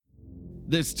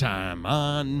This time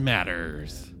on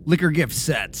Matters. Liquor gift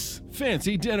sets.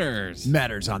 Fancy dinners.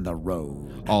 Matters on the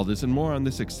road. All this and more on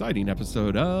this exciting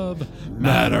episode of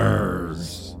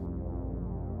Matters.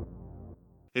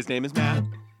 His name is Matt.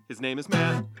 His name is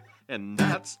Matt. And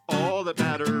that's all that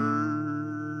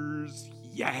matters.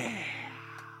 Yeah.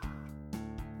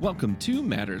 Welcome to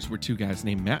Matters, where two guys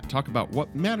named Matt talk about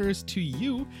what matters to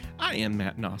you. I am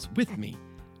Matt Noss. With me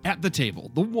at the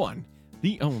table, the one,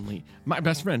 the only, my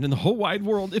best friend in the whole wide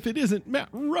world, if it isn't Matt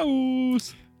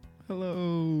Rose.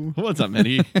 Hello. What's up,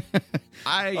 Matty?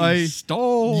 I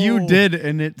stole. You did,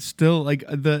 and it still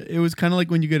it was kind of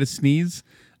like when you get a sneeze,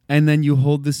 and then you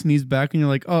hold the sneeze back, and you're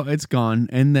like, oh, it's gone,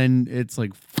 and then it's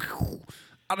like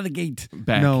out of the gate.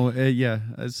 Back. No, yeah.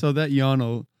 So that yawn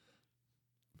will.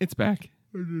 It's back.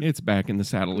 It's back in the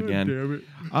saddle again. Damn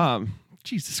it.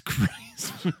 Jesus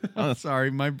Christ.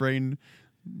 Sorry, my brain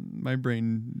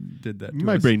did that.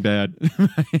 My brain bad.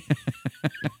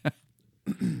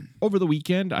 Over the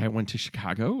weekend, I went to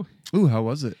Chicago. Ooh, how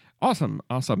was it? Awesome.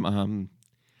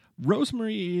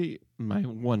 Rosemary, my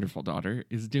wonderful daughter,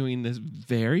 is doing this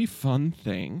very fun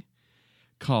thing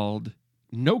called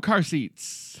No Car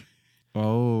Seats.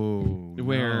 Oh,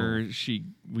 where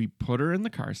we put her in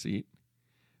the car seat.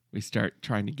 We start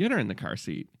trying to get her in the car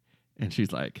seat. And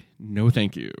she's like, no,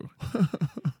 thank you.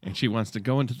 And she wants to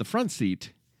go into the front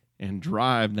seat and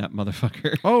drive that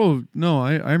motherfucker. Oh, no,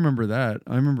 I remember that.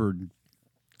 I remember.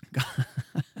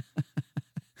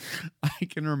 I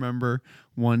can remember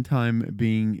one time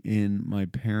being in my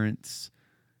parents',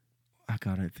 I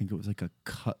think it was like a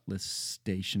Cutlass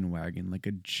station wagon, like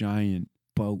a giant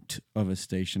boat of a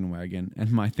station wagon.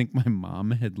 And I think my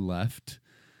mom had left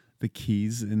the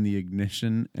keys in the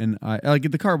ignition, and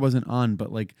the car wasn't on,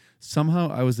 but somehow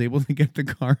I was able to get the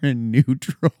car in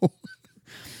neutral.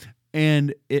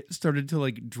 And it started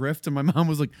to drift, and my mom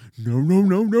was like, no.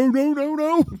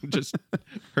 Just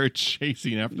her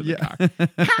chasing after the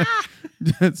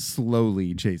car.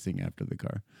 Slowly chasing after the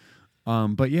car.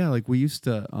 But yeah, we used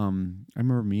to, I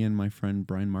remember me and my friend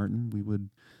Brian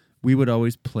Martin, we would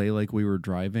always play like we were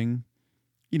driving.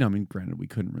 Granted, we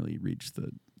couldn't really reach the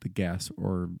gas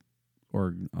or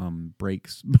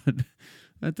brakes, but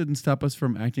that didn't stop us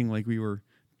from acting like we were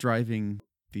driving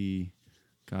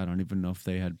God, I don't even know if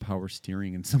they had power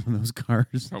steering in some of those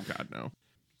cars. Oh, God, no.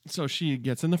 So she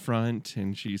gets in the front,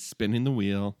 and she's spinning the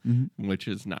wheel, which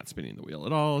is not spinning the wheel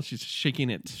at all. She's shaking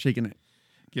it.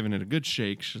 Giving it a good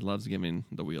shake. She loves giving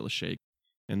the wheel a shake.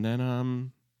 And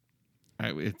then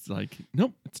it's like,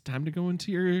 nope, it's time to go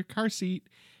into your car seat.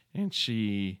 And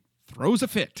she throws a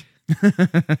fit.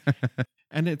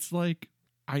 And it's like,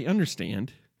 I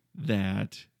understand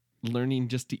that learning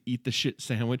just to eat the shit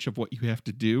sandwich of what you have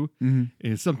to do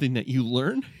is something that you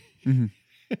learn,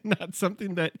 not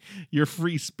something that your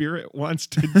free spirit wants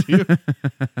to do,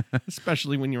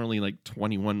 especially when you're only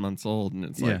 21 months old. And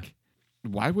it's like,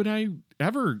 why would I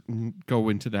ever go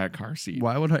into that car seat?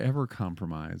 Why would I ever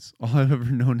compromise? All I've ever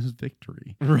known is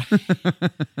victory. Right.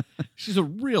 She's a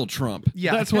real Trump.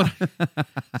 Yeah. That's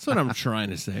what I'm trying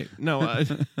to say. No, it's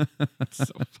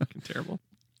so fucking terrible.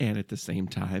 And at the same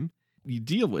time, you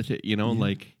deal with it,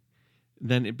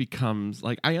 then it becomes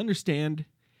I understand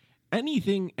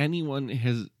anything anyone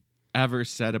has ever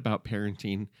said about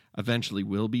parenting eventually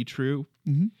will be true.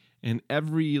 Mm-hmm. And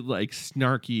every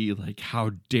snarky, how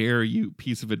dare you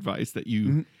piece of advice that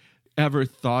you ever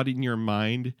thought in your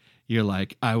mind, you're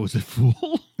like, I was a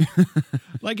fool.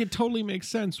 It totally makes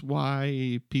sense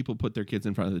why people put their kids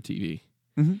in front of the TV.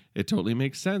 Mm-hmm. It totally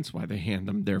makes sense why they hand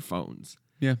them their phones.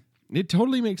 Yeah. It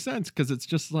totally makes sense because it's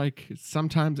just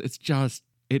sometimes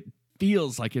it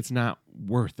feels like it's not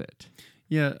worth it.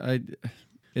 Yeah,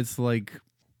 it's like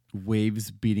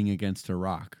waves beating against a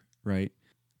rock, right?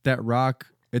 That rock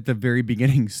at the very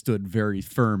beginning stood very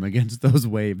firm against those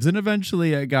waves, and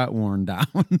eventually it got worn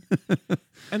down.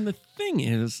 And the thing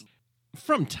is,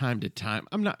 from time to time,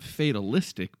 I'm not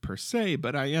fatalistic per se,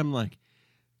 but I am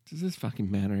does this fucking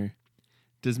matter?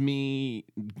 Does me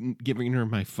giving her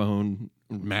my phone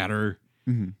matter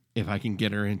if I can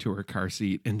get her into her car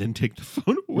seat and then take the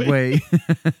phone away?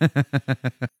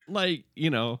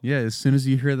 Yeah, as soon as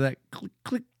you hear that click,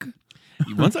 click.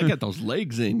 Once I get those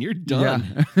legs in, you're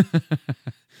done. Yeah.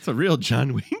 It's a real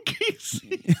John Wayne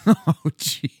Casey. Oh,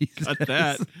 jeez. Cut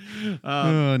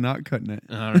that. Not cutting it.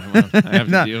 All right, well, I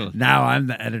have to deal with it. Now I'm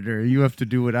the editor. You have to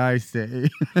do what I say.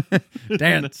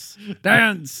 Dance.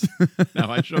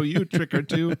 Now I show you a trick or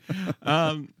two.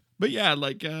 But yeah,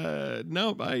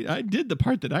 no, I did the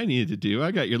part that I needed to do.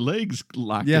 I got your legs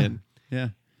locked in. Yeah.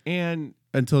 And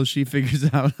until she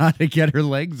figures out how to get her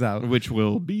legs out. Which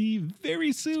will be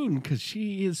very soon because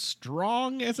she is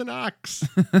strong as an ox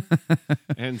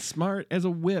and smart as a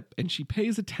whip. And she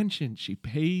pays attention.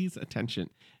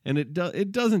 And it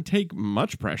doesn't take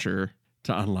much pressure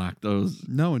to unlock those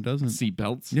No, it doesn't.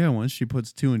 seatbelts. Yeah, once she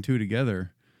puts 2 and 2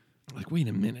 together, Like, wait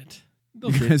a minute.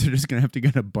 you guys are just going to have to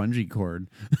get a bungee cord.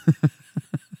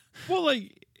 Well,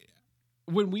 like,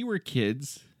 when we were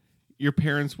kids, your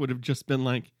parents would have just been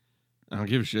like, I don't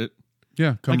give a shit.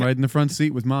 Yeah, come Like, right in the front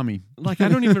seat with mommy. Like, I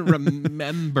don't even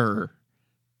remember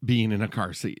being in a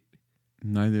car seat.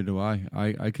 Neither do I.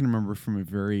 I can remember from a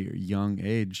very young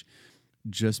age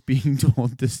just being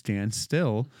told to stand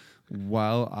still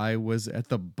while I was at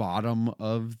the bottom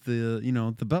of the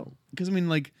belt. Because, I mean,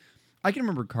 like, I can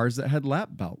remember cars that had lap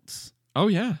belts. Oh,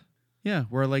 yeah. Yeah,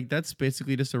 where, like, that's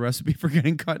basically just a recipe for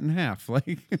getting cut in half.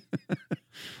 Like,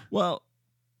 Well,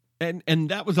 and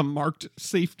that was a marked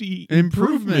safety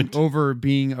improvement improvement. over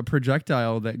being a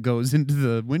projectile that goes into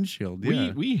the windshield.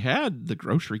 Yeah. We had the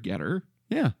grocery getter.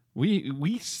 Yeah.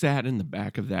 We sat in the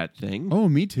back of that thing Oh,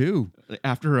 me too.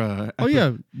 after a. Oh,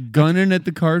 yeah. Gunning at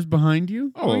the cars behind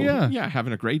you. Oh, yeah. yeah,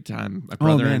 having a great time. My Oh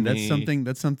brother man, and that's me. something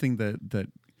that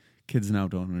kids now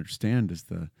don't understand is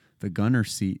the gunner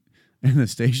seat in the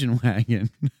station wagon.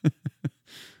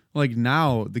 Like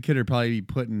now, the kid would probably be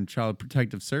put in child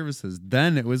protective services.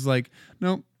 Then it was like,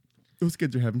 nope, those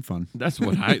kids are having fun. That's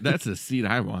that's the seat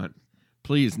I want.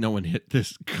 Please, no one hit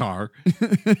this car.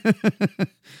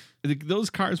 Those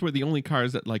cars were the only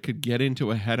cars that like could get into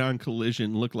a head-on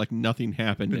collision, look like nothing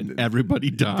happened, and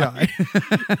everybody died.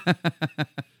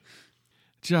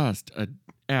 Just an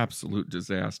absolute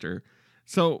disaster.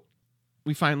 So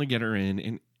we finally get her in,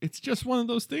 and it's just one of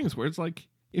those things where it's like,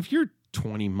 if you're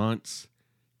 20 months,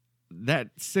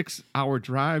 that 6-hour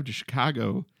drive to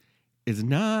Chicago is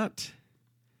not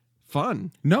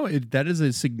fun. No, that is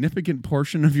a significant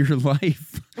portion of your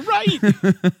life. Right.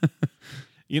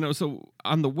 So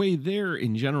on the way there,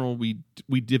 in general, we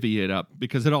divvy it up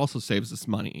because it also saves us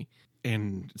money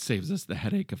and saves us the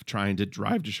headache of trying to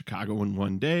drive to Chicago in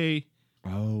one day.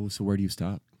 Oh, so where do you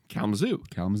stop? Kalamazoo.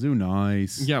 Kalamazoo,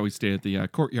 nice. Yeah, we stay at the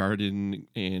Courtyard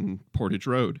in Portage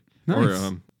Road.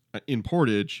 Nice. Or in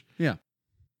Portage. Yeah.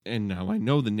 And now I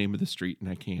know the name of the street and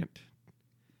I can't.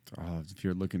 Oh, if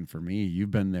you're looking for me,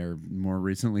 you've been there more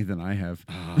recently than I have.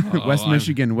 Oh, West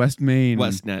Michigan, West Maine.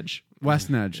 West Nedge. West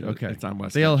Nedge, okay. It's on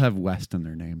West They all Nedge. have West in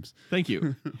their names. Thank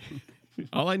you.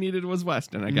 All I needed was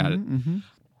West and I got it. Mm-hmm.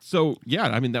 So, yeah,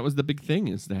 I mean, that was the big thing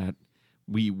is that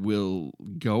we will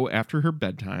go after her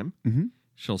bedtime. Mm-hmm.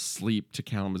 She'll sleep to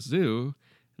Kalamazoo.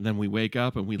 And then we wake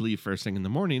up and we leave first thing in the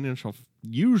morning and she'll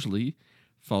usually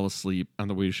fall asleep on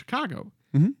the way to Chicago.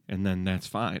 Mm-hmm. And then that's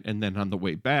fine. And then on the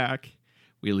way back,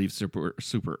 we leave super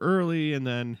early and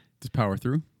then Just power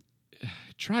through.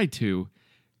 try to.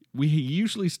 We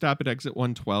usually stop at exit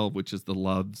 112, which is the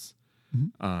Loves.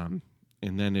 Mm-hmm.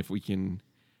 And then if we can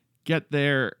get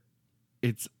there,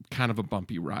 it's kind of a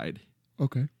bumpy ride,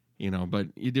 Okay. but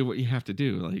you do what you have to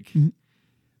do. Like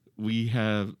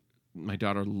my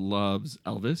daughter loves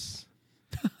Elvis,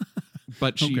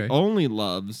 but she Okay. only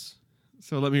loves,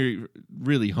 so let me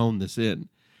really hone this in.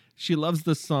 She loves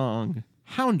the song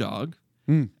Hound Dog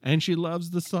and she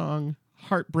loves the song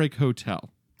Heartbreak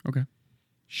Hotel. Okay.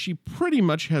 She pretty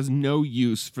much has no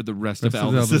use for the rest of Rest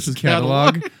of Elvis's Elvis's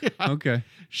catalog. catalog? Yeah. Okay.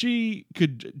 She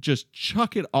could just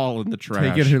chuck it all in the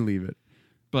trash. Take it or leave it.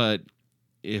 But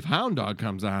if Hound Dog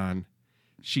comes on,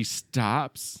 she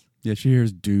stops. Yeah, she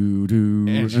hears doo doo,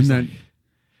 And she's like,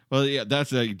 well, yeah,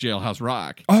 that's a Jailhouse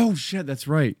Rock. oh shit, that's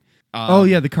right. Oh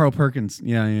yeah, the Carl Perkins.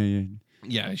 Yeah.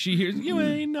 Yeah, she hears, you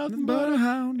ain't nothing but a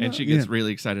hound. and she gets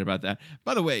really excited about that.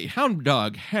 By the way, Hound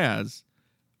Dog has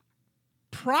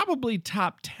probably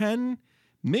top 10,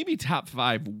 maybe top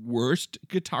 5 worst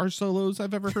guitar solos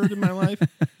I've ever heard in my life.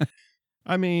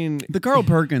 I mean, The Carl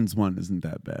Perkins one isn't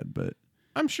that bad, but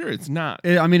I'm sure it's not.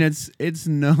 it's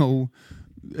no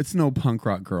punk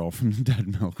rock girl from the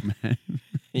Dead Milkmen.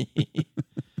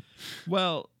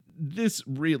 Well, this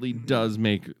really does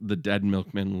make the Dead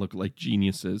Milkmen look like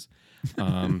geniuses.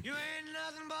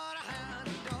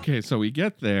 Okay, so we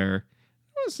get there.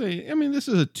 Let's see. I mean, this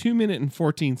is a 2-minute and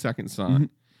 14-second song.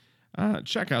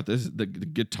 Check out the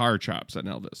guitar chops on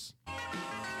Elvis.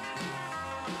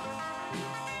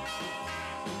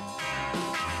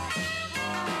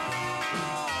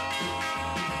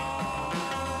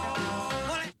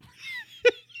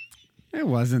 It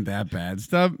wasn't that bad.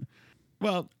 Stop.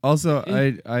 Well, Also,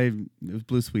 it was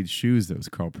Blue Suede Shoes that was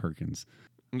Carl Perkins.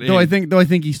 he Though I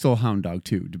think he stole Hound Dog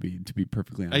too. To be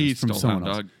perfectly honest, from stole someone Hound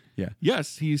else. Dog. Yeah.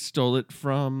 Yes, he stole it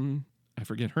from, I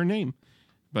forget her name,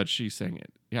 but she sang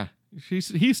it. Yeah.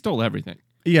 He stole everything.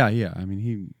 Yeah. I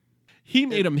mean, he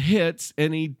made them hits,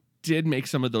 and he did make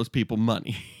some of those people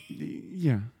money.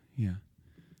 Yeah.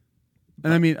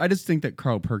 And I mean, I just think that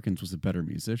Carl Perkins was a better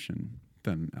musician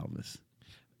than Elvis.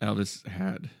 Elvis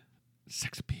had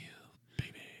sex appeal,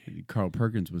 baby. Carl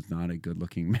Perkins was not a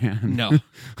good-looking man. No.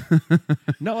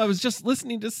 No, I was just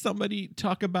listening to somebody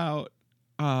talk about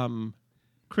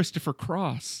Christopher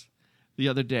Cross the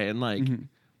other day, and like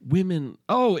women.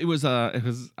 Oh, it was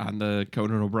on the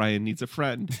Conan O'Brien Needs a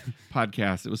Friend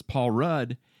podcast. It was Paul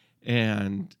Rudd,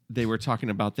 and they were talking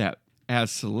about that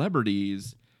as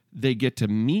celebrities, they get to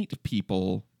meet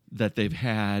people that they've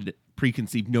had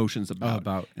preconceived notions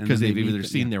about because they've either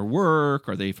seen their work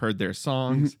or they've heard their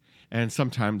songs, and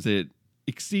sometimes it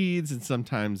exceeds and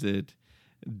sometimes it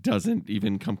doesn't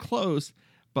even come close.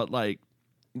 But like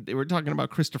they were talking about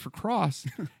Christopher Cross,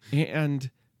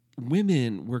 and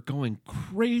women were going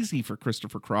crazy for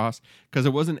Christopher Cross because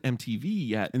it wasn't MTV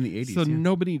yet in the 80s, so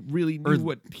nobody really knew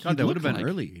what he that would have been like.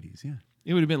 Early 80s, yeah.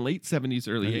 It would have been late 70s,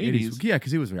 early 80s. Yeah,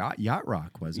 because he was Yacht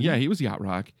Rock, wasn't he? Yeah, he was Yacht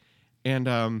Rock. And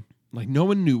like no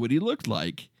one knew what he looked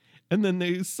like. And then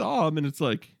they saw him and it's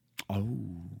like, oh,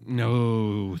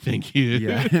 no, thank you.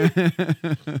 Yeah.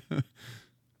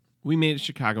 We made it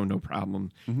Chicago, no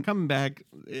problem. Coming back,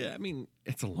 I mean,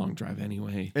 it's a long drive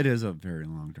anyway. It is a very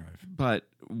long drive. But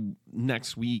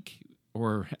next week,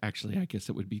 or actually, I guess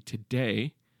it would be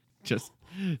today, just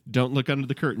don't look under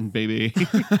the curtain, baby.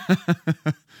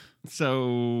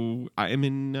 So I am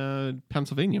in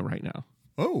Pennsylvania right now.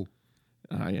 Oh.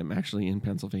 I am actually in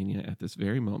Pennsylvania at this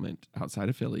very moment outside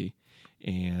of Philly.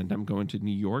 And I'm going to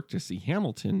New York to see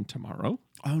Hamilton tomorrow.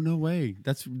 Oh, no way.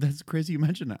 That's crazy you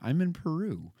mentioned that. I'm in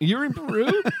Peru. You're in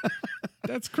Peru?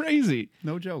 That's crazy.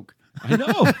 No joke. I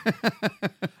know.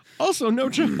 Also, no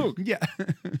joke. Yeah.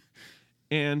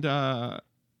 And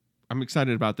I'm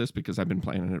excited about this because I've been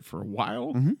planning it for a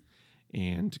while.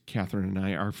 And Catherine and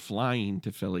I are flying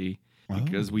to Philly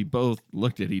because we both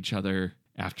looked at each other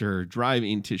after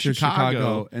driving to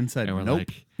Chicago and said, and we're nope.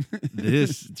 like,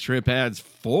 this trip adds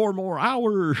 4 more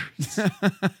hours.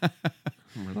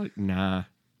 We're like, nah.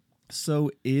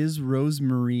 So is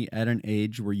Rosemary at an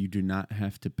age where you do not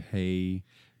have to pay?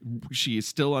 She is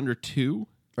still under 2.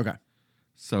 Okay.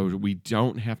 So we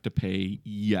don't have to pay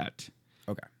yet.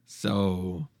 Okay.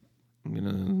 So I'm going to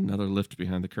another lift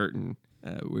behind the curtain.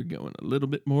 We're going a little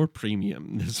bit more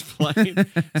premium this flight.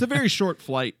 It's a very short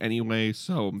flight anyway,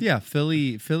 so yeah,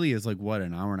 Philly is like what,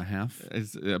 an hour and a half?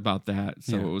 It's about that.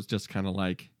 So Yeah. it was just kind of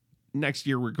like next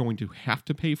year we're going to have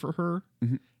to pay for her,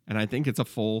 and I think it's a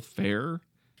full fare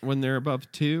when they're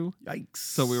above 2. Yikes!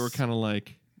 So we were kind of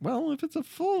like, well, if it's a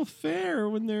full fare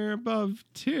when they're above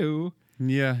 2.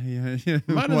 Yeah. Might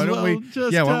why as don't well we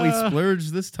just why don't we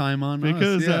splurge this time on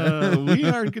because us? Yeah. we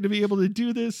aren't going to be able to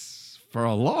do this for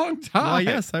a long time. Well,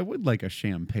 yes, I would like a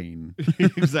champagne.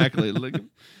 Exactly. Like,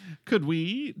 could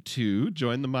we too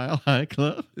join the Mile High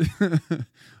Club?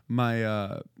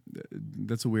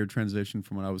 That's a weird transition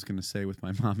from what I was going to say with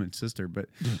my mom and sister, but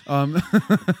Keep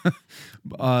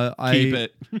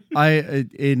it.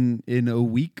 In a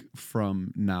week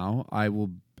from now, I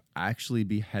will actually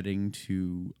be heading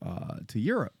to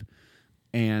Europe,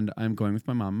 and I'm going with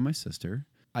my mom and my sister.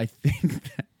 I think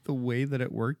that the way that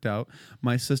it worked out,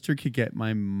 my sister could get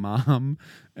my mom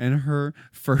and her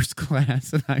first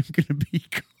class, and I'm going to be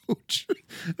coach.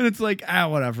 And it's like,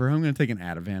 whatever. I'm going to take an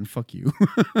Ativan. Fuck you.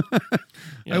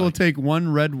 Yeah, I will take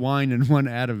 1 red wine and 1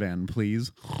 Ativan,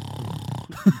 please.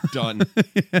 Done.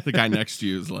 The guy next to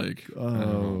you is like,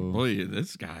 oh boy,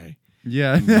 this guy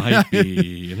Yeah. might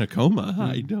be in a coma.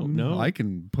 I don't know. I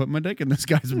can put my dick in this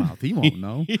guy's mouth. He won't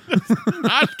know. He does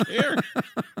not care.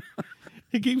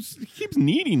 He keeps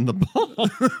kneading the ball.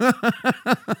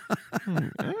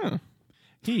 Yeah.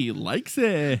 He likes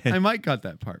it. I might cut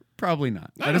that part. Probably not.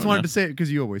 I don't just wanted know. to say it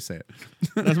because you always say it.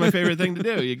 That's my favorite thing to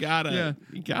do. You gotta. Yeah.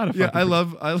 You gotta. Yeah, fucking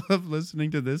I love listening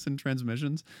to this in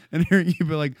transmissions and hearing you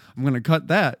be like, I'm gonna cut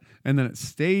that, and then it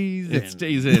stays in. It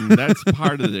stays in. That's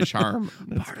part of the charm.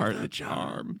 That's part of the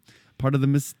charm. Part of the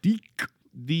mystique.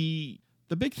 The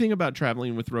big thing about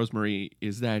traveling with Rosemary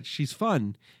is that she's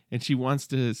fun and she wants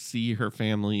to see her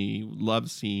family.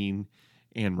 Loves seeing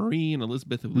Anne Marie and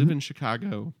Elizabeth who live in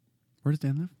Chicago. Where does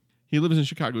Dan live? He lives in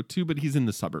Chicago too, but he's in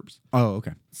the suburbs. Oh,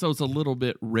 okay. So it's a little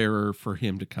bit rarer for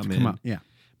him to come in. Come out, yeah.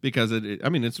 Because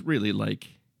it's really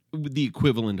like the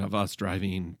equivalent of us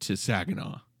driving to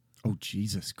Saginaw. Oh,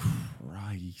 Jesus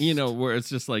Christ. You know, where it's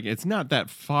just like, it's not that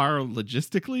far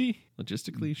logistically.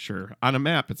 Logistically, sure. On a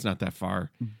map, it's not that far.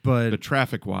 But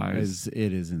traffic-wise.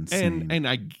 it is insane.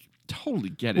 And totally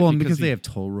get it. Well, and because they have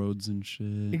toll roads and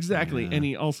shit. Exactly. Yeah. And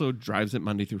he also drives it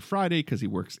Monday through Friday because he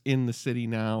works in the city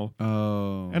now.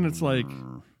 Oh. And it's like,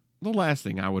 the last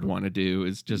thing I would want to do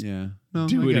is just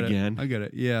do it again. I get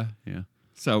it. Yeah. Yeah.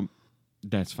 So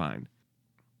that's fine.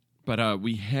 But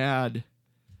we had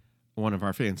one of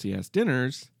our fancy-ass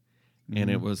dinners, and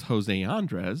it was Jose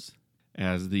Andres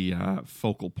as the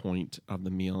focal point of the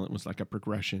meal. It was like a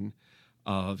progression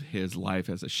of his life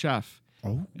as a chef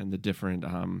and the different,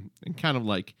 and kind of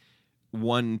like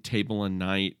one table a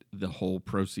night, the whole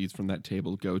proceeds from that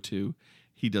table go to.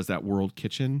 He does that World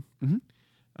Kitchen,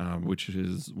 which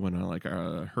is when like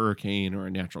a hurricane or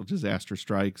a natural disaster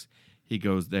strikes. He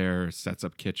goes there, sets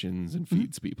up kitchens, and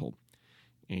feeds people.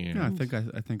 And yeah,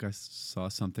 I think I saw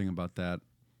something about that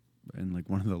in like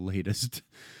one of the latest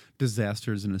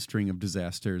disasters in a string of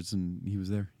disasters, and he was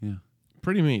there. Yeah,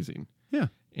 pretty amazing. Yeah,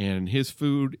 and his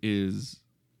food is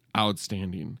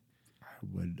outstanding. I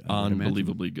would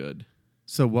unbelievably imagine. Good.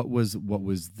 So what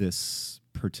was this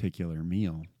particular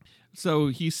meal? So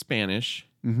he's Spanish,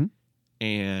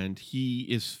 and he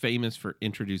is famous for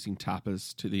introducing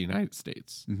tapas to the United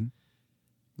States.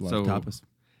 Love tapas.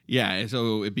 Yeah,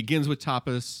 so it begins with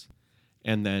tapas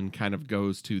and then kind of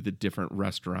goes to the different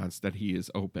restaurants that he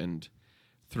has opened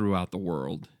throughout the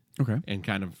world. Okay. And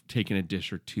kind of taking a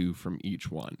dish or two from each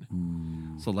one.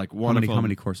 Ooh. So like how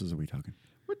many courses are we talking?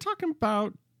 We're talking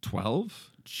about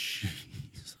 12. Jeez.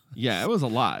 Yeah, it was a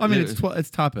lot. I mean, it's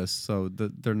tapas, so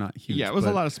they're not huge. Yeah, it was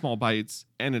a lot of small bites,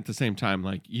 and at the same time,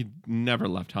 like you never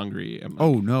left hungry.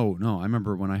 Oh no! I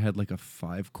remember when I had like a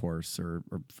 5-course, or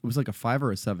it was like a 5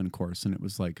 or a 7-course, and it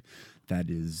was like that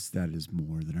is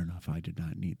more than enough. I did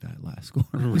not need that last course,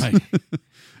 right?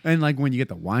 And like when you get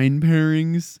the wine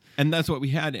pairings, and that's what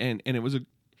we had, and it was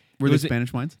were they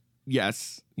Spanish wines?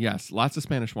 Yes, lots of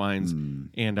Spanish wines,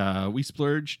 and we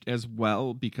splurged as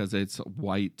well because it's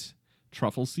white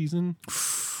truffle season.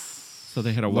 So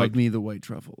they had Love me the white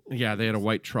truffle. Yeah, they had a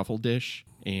white truffle dish,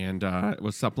 and it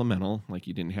was supplemental. Like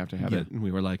you didn't have to have it, and we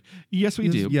were like, "Yes, we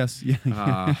do." Yes,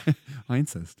 yeah. I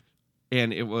insist.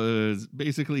 And it was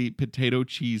basically potato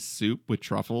cheese soup with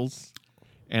truffles.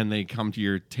 And they come to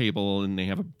your table, and they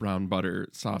have a brown butter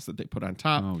sauce that they put on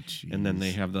top. Oh, jeez. And then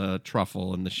they have the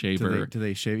truffle and the shaver. Do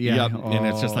they shave? Yeah. Yep. And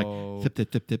it's just like tip,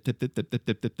 tip, tip, tip, tip, tip, tip, tip,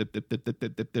 tip, tip, tip, tip, tip,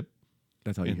 tip, tip, tip.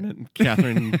 That's all you get. And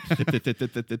Catherine, tip, tip, tip,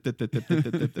 tip, tip, tip, tip, tip, tip,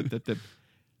 tip, tip, tip, tip.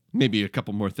 Maybe a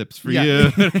couple more tips for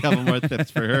you, a couple more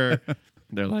tips for her.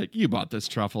 They're like, you bought this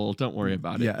truffle. Don't worry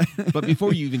about it. Yeah. But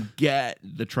before you even get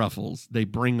the truffles, they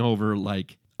bring over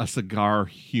like a cigar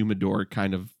humidor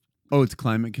kind of. Oh, it's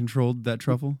climate controlled, that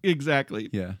truffle? Exactly.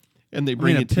 Yeah. And they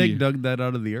bring it to you. A pig dug that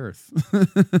out of the earth.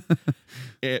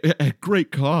 At great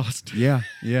cost. Yeah.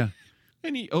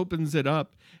 And he opens it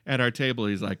up at our table.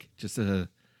 He's like, just a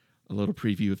little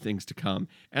preview of things to come.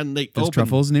 And they This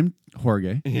truffle's named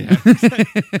Jorge. Yeah.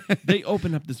 They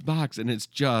open up this box, and it's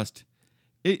just...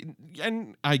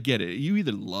 and I get it. You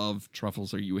either love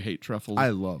truffles or you hate truffles. I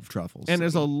love truffles. And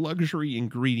as a luxury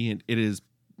ingredient, it is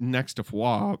next to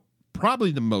foie,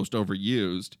 probably the most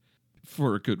overused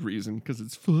for a good reason, because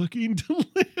it's fucking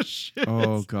delicious.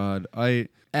 Oh, God. I,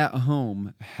 at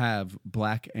home, have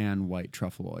black and white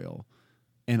truffle oil,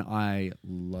 and I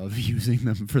love using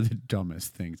them for the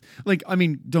dumbest things. Like, I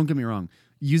mean, don't get me wrong.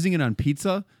 Using it on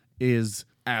pizza is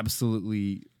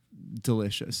absolutely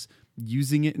delicious.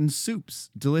 Using it in soups,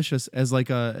 delicious as like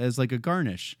a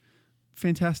garnish.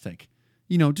 Fantastic.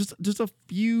 You know, just a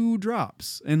few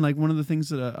drops. And like one of the things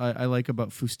that I like about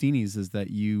Fustinis is that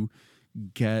you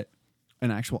get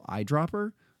an actual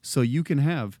eyedropper, so you can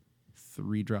have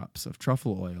 3 drops of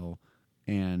truffle oil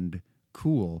and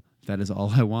cool. That is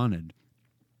all I wanted.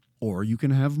 Or you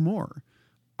can have more.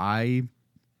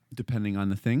 Depending on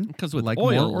the thing, because with like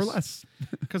oils, more or less.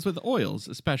 Because with oils,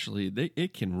 especially,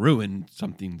 it can ruin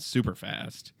something super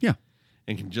fast. Yeah.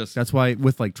 And can just... That's why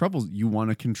with like truffles, you want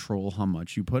to control how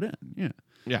much you put in. Yeah.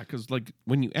 Yeah, because like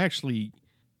when you actually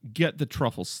get the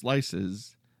truffle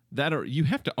slices, you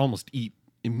have to almost eat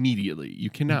immediately. You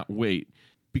cannot wait.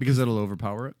 Because it'll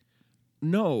overpower it?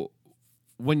 No.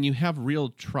 When you have real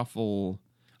truffle...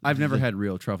 I've never had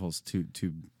real truffles to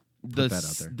put that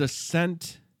out there. The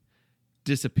scent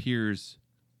disappears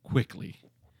quickly.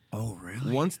 Oh,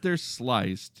 really? Once they're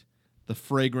sliced, the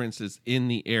fragrance is in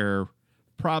the air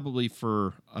probably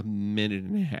for a minute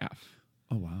and a half.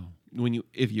 Oh, wow.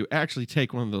 If you actually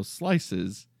take one of those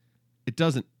slices, it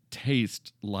doesn't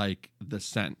taste like the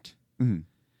scent. Mm-hmm.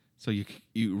 So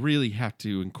you really have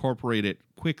to incorporate it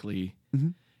quickly,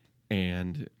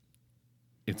 and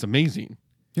it's amazing.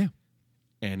 Yeah.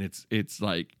 And it's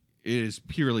like, it is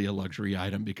purely a luxury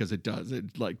item because it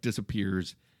like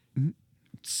disappears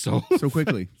so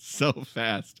quickly, so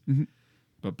fast. Mhm.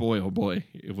 But boy, oh boy,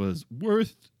 it was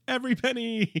worth every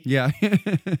penny. Yeah.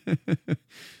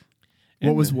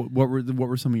 And, what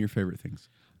were some of your favorite things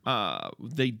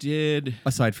they did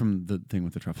aside from the thing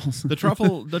with the truffles? the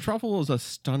truffle was a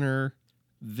stunner.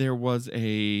 There was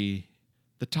the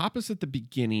tapas at the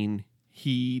beginning.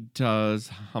 He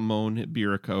does jamon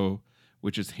iberico,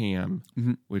 which is ham,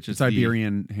 which is it's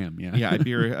Iberian ham. Yeah.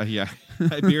 Yeah,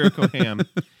 Iberico ham,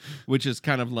 which is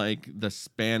kind of like the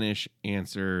Spanish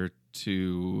answer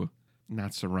to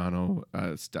not Serrano,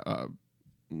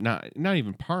 not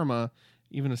even Parma.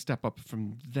 Even a step up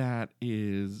from that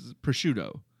is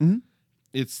prosciutto. Mm-hmm.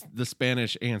 It's the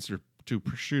Spanish answer to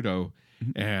prosciutto,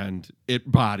 and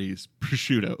it bodies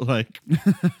prosciutto. Like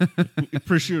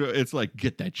prosciutto, it's like,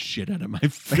 get that shit out of my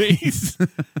face. This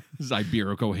is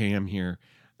Iberico ham here.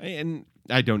 And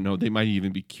I don't know, they might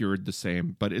even be cured the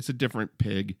same, but it's a different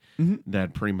pig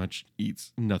that pretty much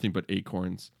eats nothing but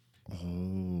acorns.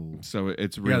 Oh. So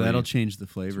it's really... Yeah, that'll change the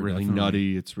flavor. It's really definitely.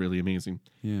 nutty. It's really amazing.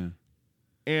 Yeah.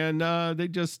 And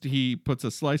he puts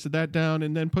a slice of that down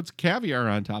and then puts caviar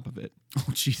on top of it. Oh,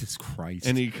 Jesus Christ.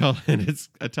 And it's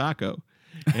a taco.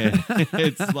 And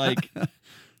it's like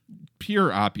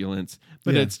pure opulence,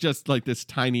 but it's just like this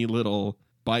tiny little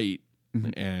bite.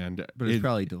 And but it's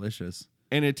probably delicious.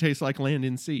 And it tastes like land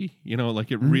and sea. You know,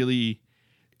 like it really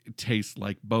tastes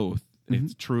like both.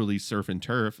 It's truly surf and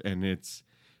turf, and it's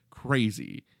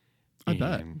crazy. I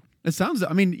bet. It sounds,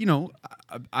 I mean, you know,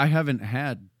 I haven't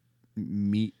had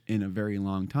meat in a very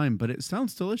long time, but it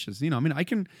sounds delicious. You know, I mean, I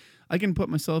can put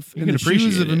myself in the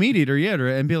shoes of a meat eater,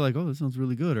 and be like, oh, that sounds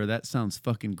really good, or that sounds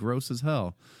fucking gross as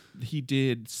hell. He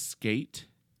did skate.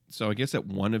 So I guess at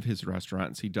one of his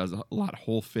restaurants, he does a lot of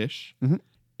whole fish,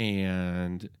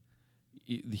 and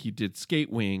he did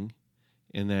skate wing,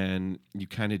 and then you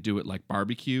kind of do it like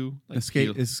barbecue. Like a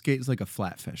skate is like a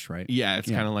flatfish, right? Yeah,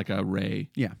 it's kind of like a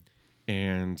ray. Yeah.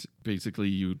 And basically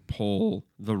you'd pull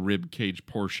the rib cage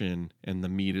portion and the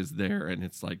meat is there and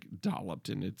it's like dolloped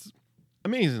and it's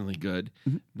amazingly good.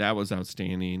 That was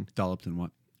outstanding. Dolloped in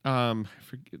what? I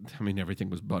forget. I mean, everything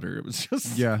was butter. It was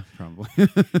just... Yeah, probably.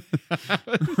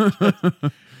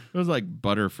 It was like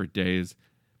butter for days.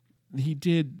 He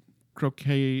did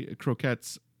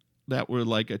croquettes that were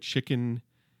like a chicken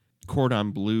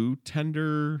cordon bleu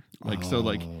tender. So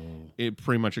like it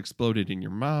pretty much exploded in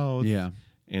your mouth. Yeah.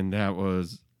 And that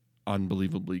was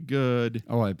unbelievably good.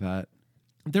 Oh, I bet.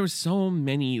 There were so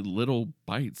many little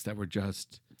bites that were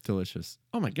just delicious.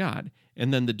 Oh my God.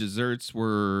 And then the desserts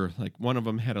were like, one of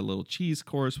them had a little cheese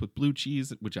course with blue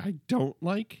cheese, which I don't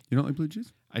like. You don't like blue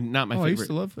cheese? Not my favorite. I used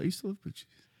to love blue cheese.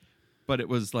 But it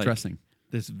was like dressing.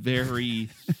 This very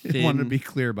thin... I wanted to be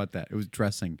clear about that. It was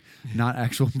dressing, not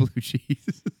actual blue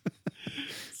cheese.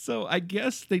 So I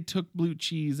guess they took blue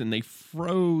cheese and they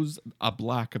froze a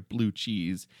block of blue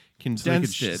cheese,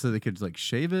 condensed it. So they could like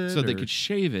shave it? So they could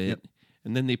shave it. Yep.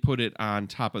 And then they put it on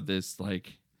top of this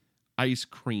like ice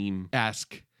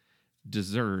cream-esque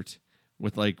dessert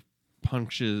with like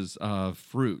punches of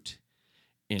fruit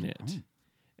in it. Oh,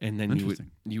 and then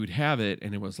you would have it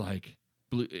and it was like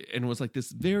blue, and it was like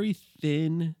this very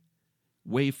thin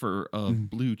wafer of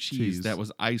blue cheese that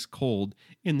was ice cold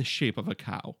in the shape of a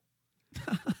cow.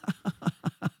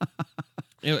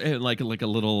 and like a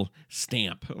little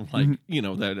stamp, like you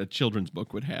know, that a children's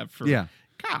book would have for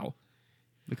cow.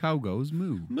 The cow goes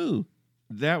moo. Moo.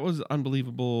 That was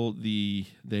unbelievable.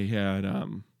 They had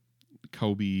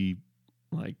Kobe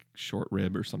like short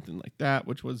rib or something like that,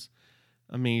 which was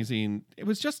amazing. It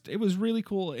was really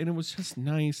cool, and it was just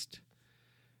nice.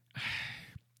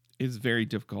 It's very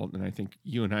difficult, and I think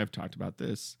you and I have talked about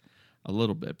this a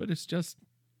little bit, but it's just,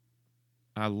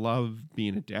 I love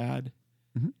being a dad.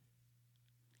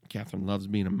 Catherine loves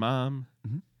being a mom,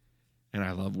 and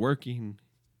I love working,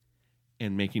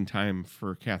 and making time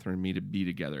for Catherine and me to be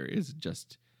together is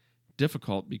just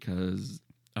difficult because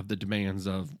of the demands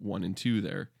of 1 and 2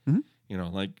 there. You know,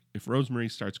 like if Rosemary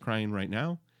starts crying right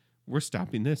now, we're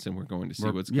stopping this and we're going to see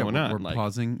what's going on. We're like,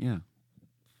 pausing,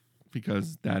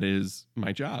 because that is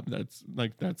my job.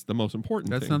 That's the most important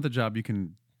thing. That's not the job you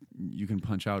can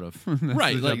punch out of. That's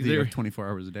right. The like job there 24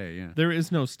 hours a day. Yeah. There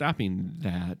is no stopping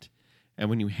that. And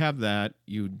when you have that,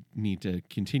 you need to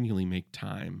continually make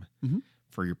time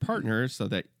for your partner so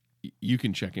that you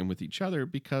can check in with each other,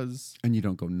 because and you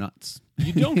don't go nuts.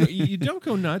 You don't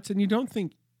go nuts, and you don't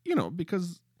think, you know,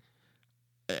 because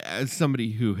as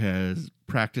somebody who has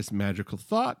practiced magical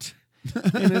thought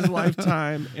in his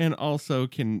lifetime and also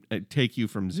can take you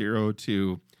from 0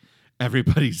 to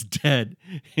everybody's dead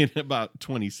in about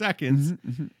 20 seconds,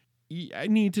 I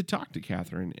need to talk to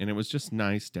Catherine. And it was just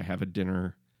nice to have a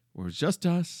dinner where it was just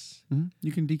us. Mm-hmm.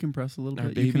 You can decompress a little Our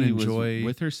bit. baby You can enjoy was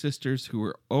with her sisters, who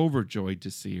were overjoyed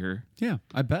to see her. Yeah,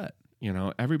 I bet. You know,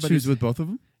 She everybody was with both of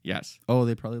them? Yes. Oh,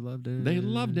 they probably loved it. They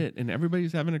loved it, and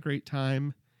everybody's having a great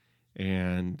time.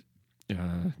 And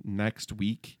next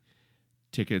week,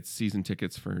 season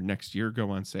tickets for next year go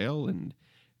on sale, and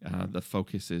the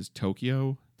focus is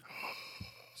Tokyo.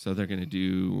 So they're going to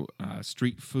do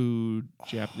street food,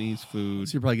 Japanese food.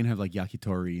 So you're probably going to have like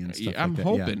yakitori and stuff I'm like that.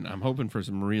 hoping. I'm hoping for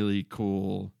some really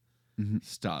cool Mm-hmm.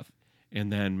 stuff.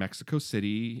 And then Mexico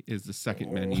City is the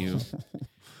second menu.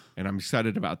 And I'm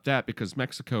excited about that because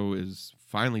Mexico is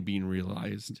finally being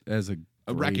realized, As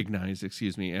recognized,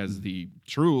 as the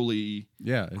truly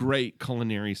yeah. great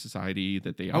culinary society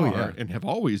that they Oh, are yeah. and have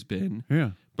always been.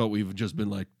 Yeah. But we've just been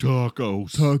like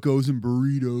tacos, Tacos and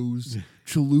burritos,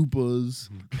 chalupas.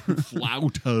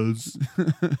 flautas.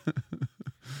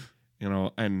 You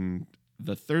know, and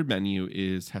the third menu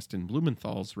is Heston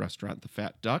Blumenthal's restaurant, The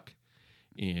Fat Duck,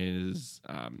 is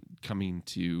coming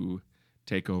to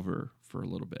take over for a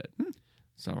little bit.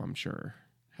 So I'm sure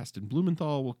Heston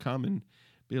Blumenthal will come and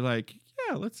be like,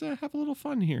 yeah, let's have a little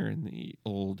fun here in the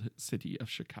old city of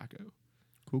Chicago.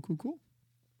 Cool.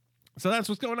 So that's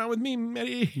what's going on with me,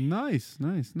 Mitty. Nice.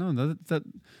 No, that.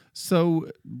 So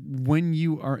when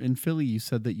you are in Philly, you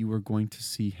said that you were going to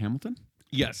see Hamilton?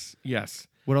 Yes.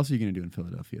 What else are you going to do in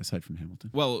Philadelphia aside from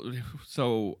Hamilton? Well,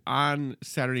 so on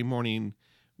Saturday morning,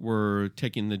 we're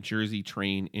taking the Jersey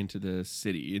train into the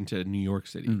city, into New York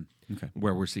City, Okay.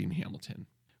 where we're seeing Hamilton.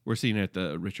 We're seeing it at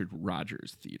the Richard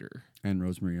Rogers Theater. And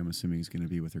Rosemary, I'm assuming, is going to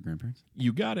be with her grandparents?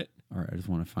 You got it. All right, I just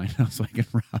want to find out so I can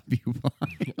rob you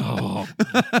blind. Oh.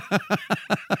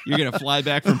 You're going to fly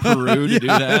back from Peru to do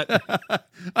that?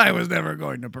 I was never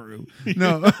going to Peru.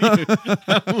 No.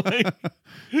 I'm like,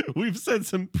 we've said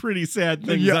some pretty sad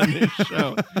things on this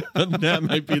show, but that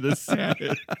might be the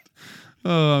saddest.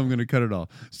 Oh, I'm going to cut it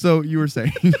all. So you were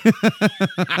saying.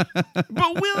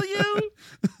 But will you?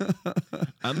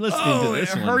 I'm listening to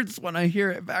this it one. hurts when I hear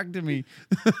it back to me.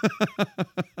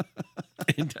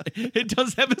 It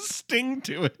does have a sting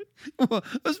to it. Well,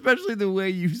 especially the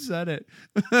way you said it.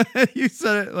 You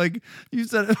said it like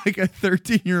a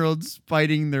 13-year-old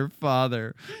spiting their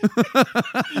father.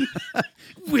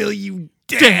 Will you,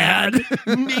 Dad?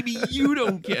 Maybe you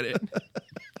don't get it.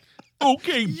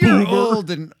 Okay, You're boomer. old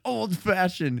and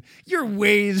old-fashioned. Your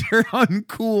ways are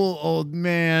uncool, old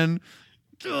man.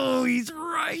 Oh, he's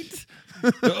right.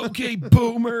 Okay,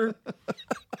 boomer.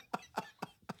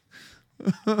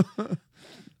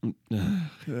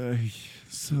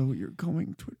 So you're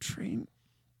going to a train?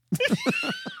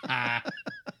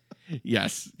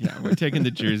 Yes. Yeah, we're taking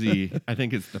the Jersey. I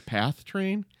think it's the Path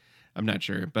train. I'm not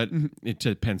sure, but it's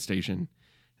to Penn Station.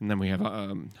 And then we have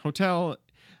a hotel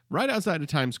right outside of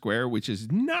Times Square, which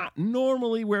is not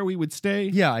normally where we would stay.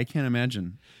 Yeah, I can't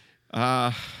imagine.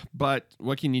 But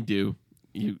what can you do?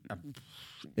 If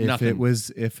Nothing. it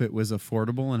was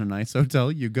affordable and a nice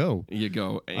hotel, you go. You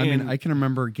go. I mean, I can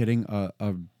remember getting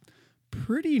a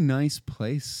pretty nice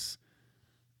place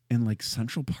in like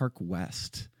Central Park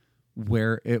West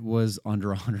where it was under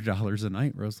 $100 a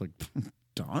night, where I was like,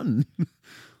 done.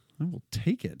 I will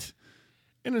take it.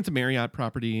 And it's a Marriott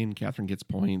property, and Catherine gets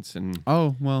points. And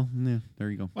Oh, well, yeah,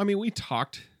 there you go. I mean, we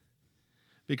talked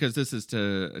because this is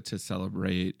to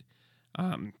celebrate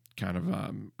kind of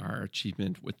our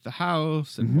achievement with the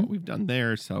house and what we've done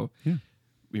there. So Yeah.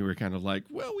 we were kind of like,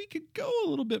 well, we could go a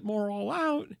little bit more all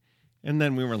out. And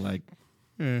then we were like,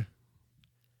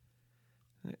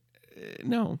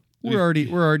 no. We're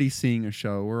already seeing a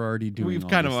show. We're already doing. We've all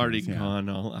kind of these already things, yeah. gone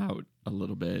all out a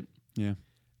little bit. Yeah.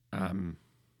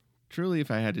 Truly,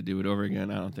 if I had to do it over again,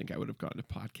 I don't think I would have gone to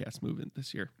podcast movement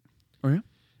this year. Oh yeah.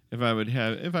 If I would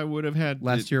have had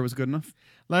Last year was good enough.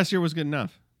 Last year was good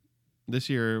enough. This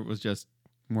year was just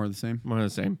More of the same. more of the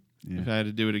same. Yeah. If I had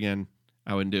to do it again,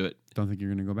 I wouldn't do it. Don't think you're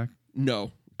gonna go back.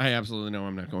 No, I absolutely know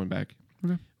I'm not going back.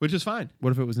 Okay. Which is fine.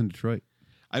 What if it was in Detroit?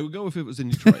 I would go if it was in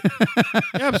Detroit.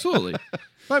 Absolutely.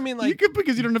 But I mean, You like, could,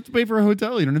 because you don't have to pay for a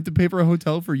hotel. You don't have to pay for a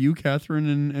hotel for you, Catherine,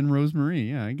 and Rosemary.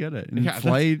 Yeah, I get it. And Yeah,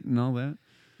 flight and all that.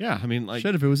 yeah, I mean, like,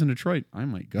 Shit, if it was in Detroit, I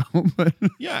might go. But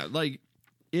yeah, like,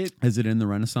 it is it in the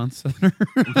Renaissance Center?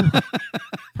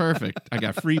 perfect. I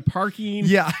got free parking.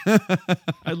 Yeah.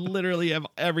 I literally have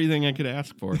everything I could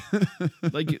ask for.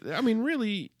 Like, I mean,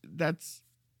 really, that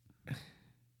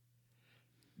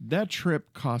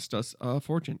trip cost us a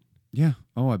fortune, Yeah.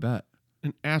 Oh, I bet.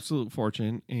 an absolute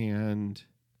fortune, and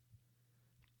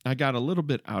I got a little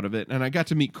bit out of it, and I got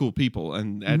to meet cool people,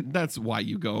 and that's why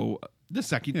you go the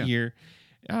second Yeah. year.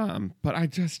 But I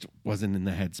just wasn't in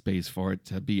the headspace for it,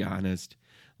 to be honest.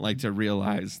 Like, to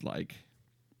realize, like,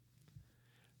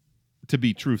 to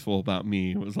be truthful about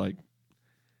me, it was like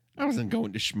I wasn't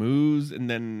going to schmooze, and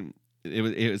then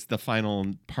it was the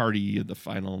final party, the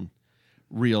final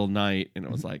real night, and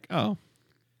it was like, oh,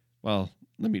 well,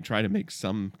 let me try to make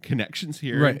some connections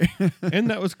here, Right. and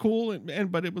that was cool,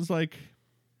 but it was like,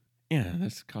 yeah,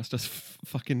 this cost us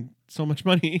fucking so much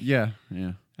money. Yeah.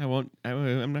 I'm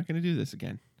not going to do this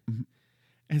again. Mhm.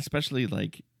 And especially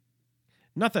like,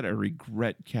 not that I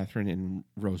regret Catherine and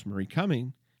Rosemary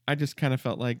coming. I just kind of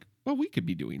felt like, well, we could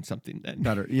be doing something then.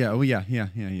 Better. Yeah. Well, yeah.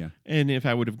 And if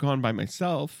I would have gone by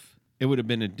myself, it would have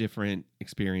been a different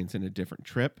experience and a different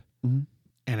trip. Mm-hmm.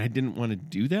 And I didn't want to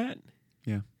do that.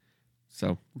 Yeah.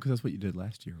 So because that's what you did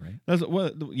last year, right? that's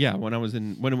yeah. When it was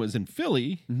in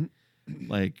Philly, Mm-hmm.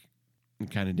 like it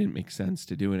kind of didn't make sense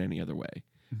to do it any other way.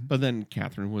 Mm-hmm. But then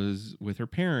Catherine was with her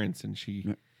parents, and she,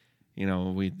 Yeah. you know,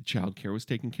 childcare was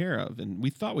taken care of, and we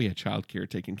thought we had childcare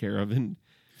taken care of in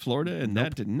Florida, and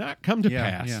that did not come to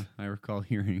pass. Yeah, I recall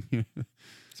hearing.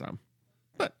 So,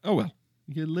 but oh well,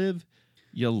 you live,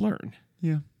 you learn.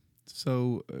 Yeah.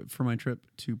 So for my trip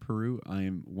to Peru,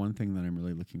 one thing that I'm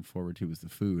really looking forward to is the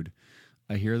food.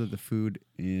 I hear that the food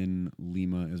in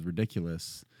Lima is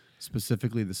ridiculous,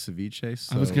 specifically the ceviche.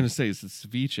 So, I was going to say it's the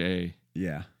ceviche.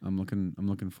 yeah, I'm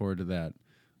looking forward to that.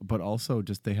 But also,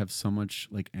 just they have so much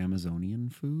like Amazonian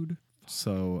food.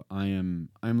 So I'm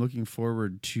looking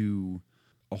forward to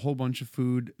a whole bunch of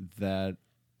food that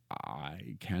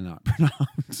I cannot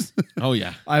pronounce. Oh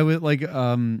yeah, I would like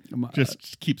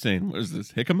just keep saying, what is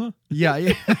this, jicama?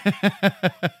 Yeah.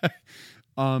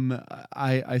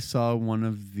 I saw one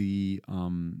of the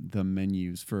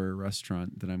menus for a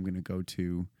restaurant that I'm gonna go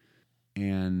to,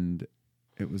 and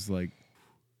it was like,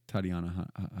 Tatiana,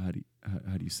 how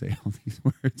do you say all these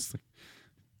words? Like,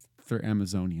 they're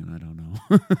Amazonian. I don't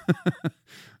know.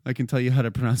 I can tell you how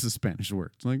to pronounce the Spanish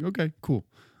words. Like, okay, cool.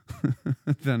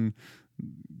 Then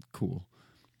cool.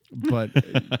 But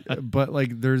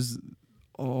like there's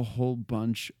a whole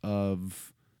bunch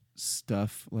of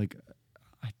stuff. Like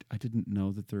I didn't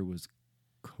know that there was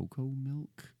cocoa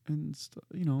milk and stuff.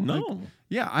 You know, No. like,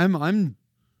 yeah.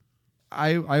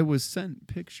 I was sent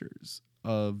pictures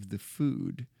of the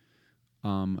food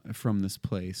from this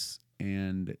place,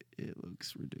 and it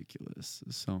looks ridiculous.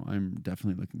 So I'm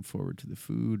definitely looking forward to the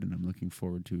food, and I'm looking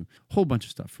forward to a whole bunch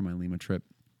of stuff for my Lima trip.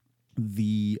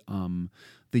 The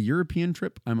European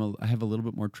trip, I have a little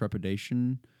bit more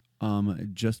trepidation,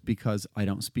 just because I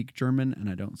don't speak German and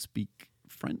I don't speak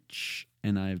French,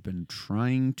 and I've been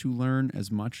trying to learn as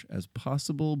much as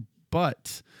possible,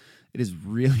 but it is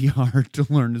really hard to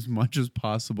learn as much as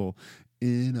possible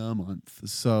in a month.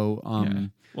 So, Yeah.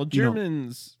 Well,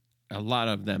 Germans, a lot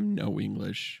of them know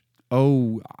English.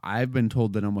 Oh, I've been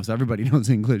told that almost everybody knows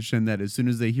English, and that as soon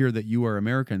as they hear that you are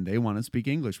American, they want to speak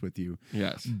English with you.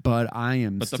 Yes. But I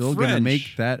am still going to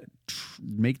make that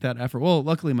effort. Well,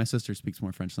 luckily my sister speaks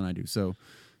more French than I do, so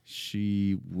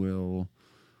she will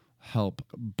help.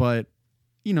 But,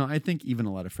 you know, I think even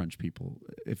a lot of French people,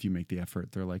 if you make the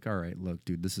effort, they're like, all right, look,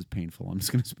 dude, this is painful. I'm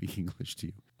just going to speak English to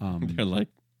you. They're like,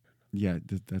 yeah,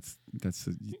 that's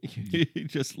you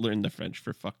just learned the French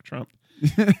for fuck Trump.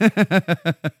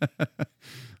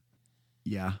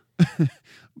 Yeah.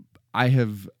 I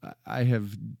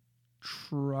have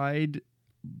tried.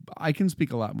 I can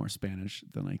speak a lot more Spanish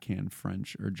than I can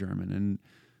French or German, and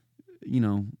you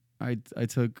know, I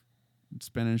took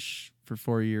Spanish for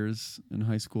 4 years in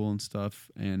high school and stuff,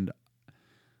 and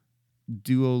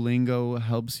Duolingo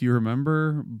helps you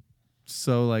remember.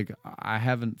 So like, I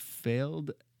haven't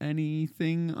failed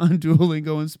anything on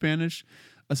Duolingo in Spanish,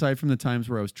 aside from the times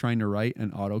where I was trying to write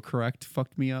and autocorrect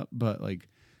fucked me up. But like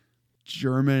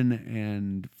German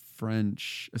and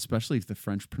French, especially the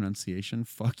French pronunciation,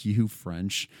 fuck you,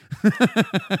 French.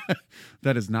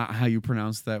 That is not how you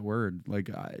pronounce that word. Like,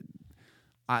 I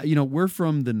you know, we're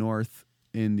from the north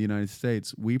in the United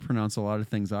States. We pronounce a lot of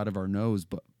things out of our nose,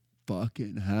 but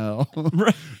fucking hell.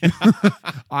 Right.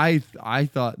 I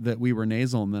thought that we were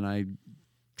nasal, and then I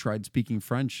tried speaking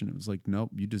French, and it was like,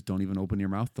 nope, you just don't even open your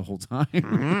mouth the whole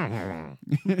time.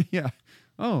 Yeah.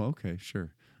 Oh, okay,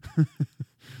 sure.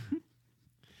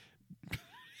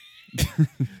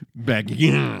 Back.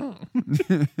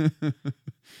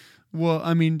 Well,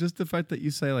 I mean, just the fact that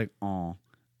you say like, oh,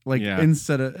 like Yeah.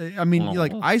 instead of, I mean, Aw.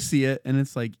 like I see it and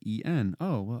it's like E-N.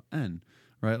 Oh, well, N,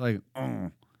 right? Like, oh,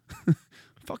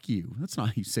 fuck you. That's not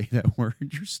how you say that word.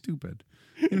 You're stupid.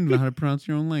 You don't know how to pronounce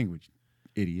your own language,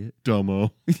 idiot.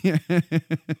 Dumbo. Yeah.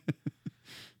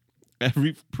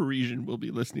 Every Parisian will be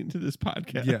listening to this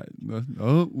podcast. Yeah.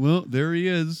 Oh, well, there he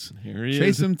is. Here he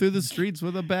Chase is. him through the streets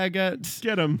with a baguette.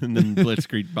 Get him. And then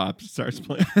Blitzkrieg Bop starts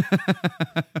playing.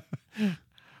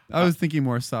 I was thinking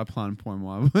more Ça Plane Pour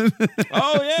Moi.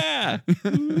 Oh, yeah.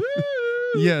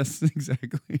 Yes,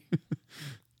 exactly.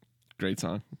 Great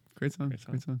song. Great song.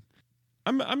 Great song.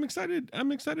 I'm excited.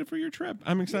 I'm excited for your trip.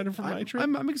 I'm excited for my trip.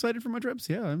 I'm excited for my trips.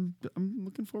 Yeah, I'm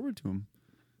looking forward to them.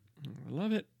 I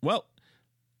love it. Well,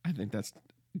 I think that's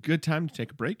a good time to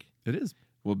take a break. It is.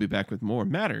 We'll be back with more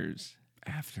Matters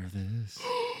After this.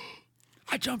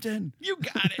 I jumped in. You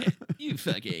got it. You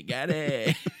fucking got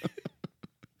it.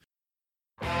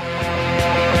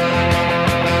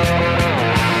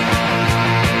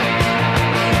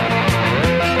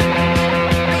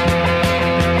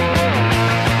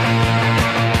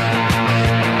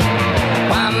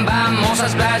 Bam bam, mon ça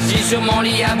se passe, j'ai sur mon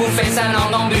lit à bouffer sa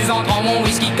langue en buvant trop mon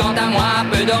whisky. Quant à moi,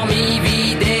 peu dormi,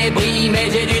 vie débris, mais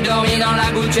j'ai dû dormir dans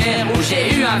la gouttière où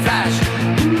j'ai eu un flash.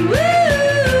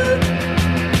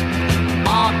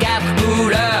 En 4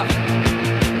 couleurs.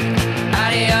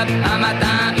 Allez hop, un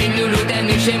matin, une louloute est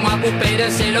venue chez moi, poupée de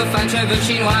cellophane, cheveux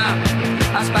chinois,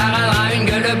 un sparadrap, une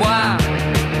gueule de bois,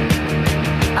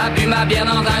 a bu ma bière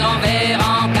dans un grand verre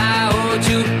en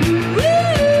caoutchouc,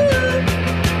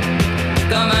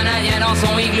 comme un indien dans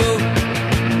son igloo.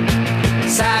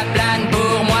 Ça plane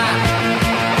pour moi,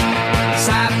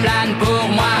 ça plane pour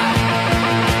moi,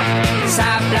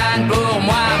 ça plane pour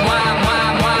moi,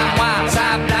 moi,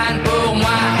 ça plane pour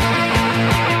moi.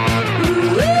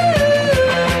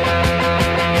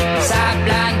 Ça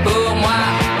plane pour moi.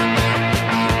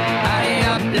 Allez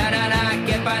hop, la nana,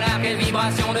 quelle panard, quelle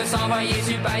vibration de s'envoyer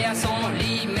sur paillasson,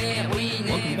 lit, mais ruiné.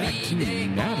 Welcome back to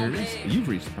Matters. You've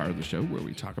reached the part of the show where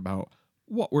we talk about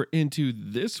what we're into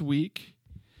this week.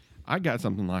 I got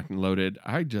something locked and loaded.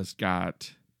 I just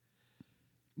got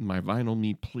my Vinyl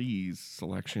Me Please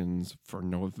selections for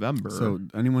November. So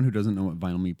anyone who doesn't know what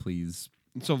Vinyl Me Please...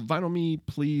 So Vinyl Me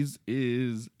Please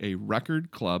is a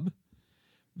record club,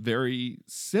 very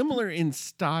similar in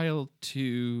style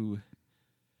to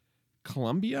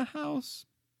Columbia House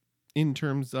in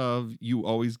terms of you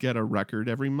always get a record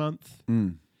every month.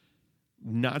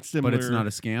 Not similar. But it's not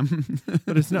a scam.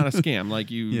 But it's not a scam.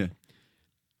 Like you... Yeah.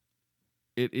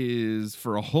 It is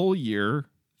for a whole year,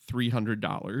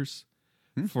 $300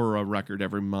 for a record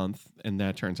every month. And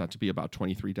that turns out to be about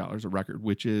 $23 a record,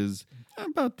 which is...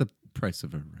 About the price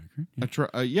of a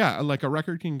record. Yeah. Like a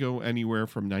record can go anywhere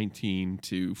from 19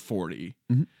 to 40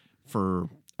 for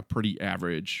a pretty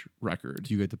average record.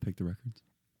 Do you get to pick the records?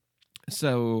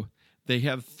 So they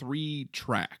have 3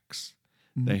 tracks.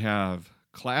 They have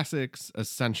classics,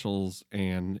 essentials,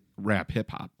 and rap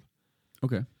hip hop.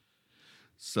 Okay.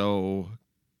 So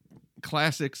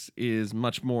classics is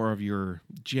much more of your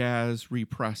jazz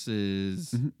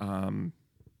represses. A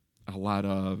lot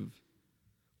of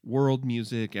world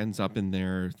music ends up in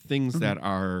there. Things that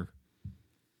are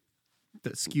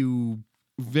That skew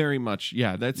very much,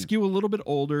 skew a little bit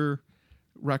older.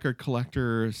 Record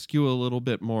collector skew a little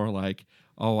bit more like,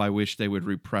 oh, I wish they would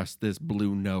repress this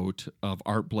Blue Note of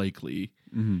Art Blakely.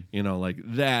 You know, like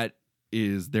that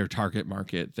is their target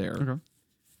market there. Okay.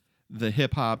 The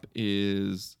hip hop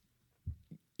is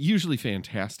usually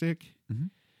fantastic.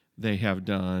 They have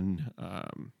done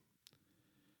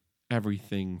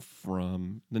everything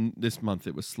from this month.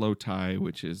 It was Slow Tie,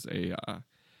 which is a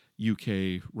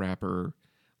UK rapper.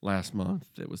 Last month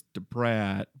it was Da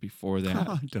Brat. Before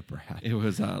that, Da Brat. it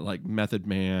was like Method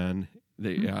Man.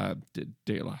 They did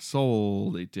De La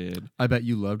Soul. They did. I bet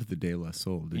you loved the De La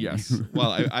Soul, didn't Yes. you?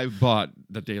 Well, I bought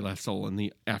the De La Soul in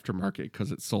the aftermarket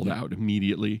because it sold out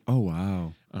immediately. Oh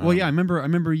wow. Well, yeah, I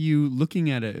remember you looking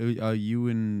at it. You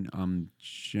and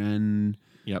Jen.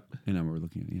 Yep. And I were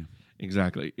looking at it. Yeah.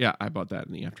 Exactly. Yeah, I bought that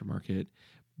in the aftermarket.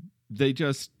 They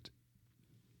just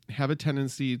have a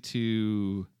tendency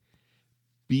to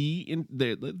be in.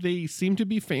 They seem to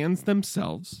be fans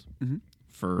themselves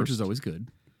first, Which is always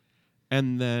good.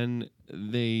 and then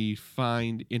they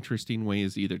find interesting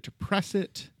ways either to press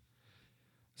it.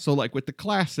 So, like with the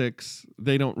classics,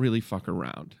 they don't really fuck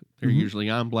around. They're usually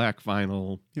on black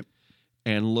vinyl. Yep.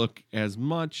 And look as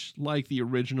much like the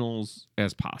originals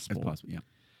as possible. Yeah.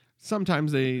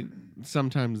 Sometimes they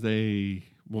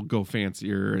will go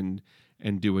fancier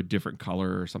and do a different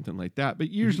color or something like that.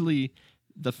 But usually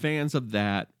the fans of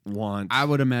that want... I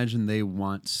would imagine they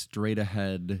want straight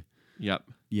ahead. Yep.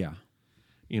 Yeah.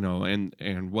 You know,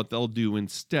 and what they'll do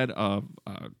instead of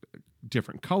a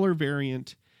different color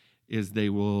variant is they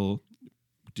will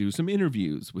do some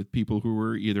interviews with people who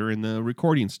were either in the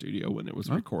recording studio when it was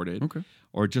recorded,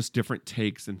 or just different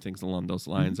takes and things along those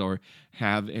lines, or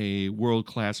have a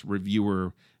world-class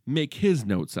reviewer make his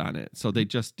notes on it. So they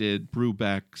just did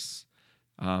Brubeck's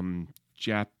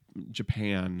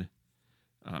Japan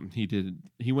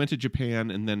He went to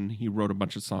Japan, and then he wrote a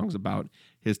bunch of songs about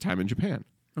his time in Japan.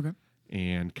 Okay.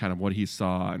 And kind of what he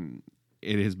saw, and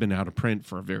it has been out of print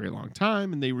for a very long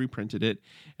time, and they reprinted it,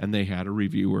 and they had a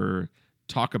reviewer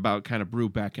talk about kind of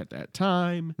Brubeck at that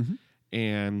time,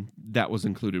 and that was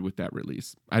included with that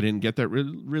release. I didn't get that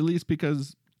release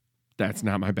because that's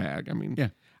not my bag. I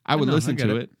mean, I would listen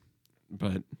to it,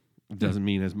 but it doesn't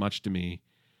mean as much to me.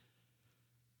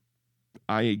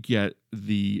 I get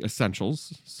the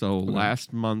essentials. So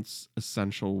last month's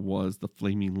essential was the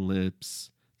Flaming Lips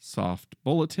Soft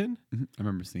Bulletin. I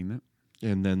remember seeing that.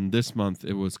 And then this month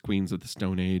it was Queens of the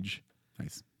Stone Age.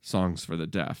 Nice. Songs for the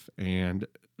Deaf. And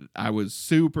I was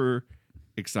super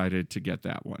excited to get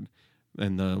that one.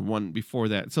 And the one before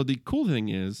that. So the cool thing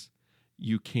is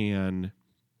you can,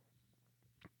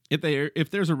 if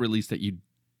there's a release that you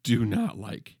do not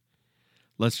like,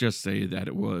 let's just say that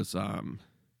it was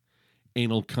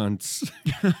Anal Cunts.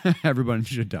 Everyone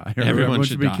should die. Everyone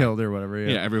should be die. Killed or whatever.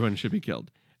 Yeah, everyone should be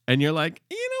killed. And you're like,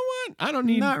 you know what? I don't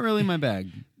need... Not really my bag.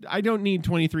 I don't need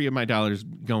 23 of my dollars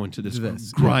going to this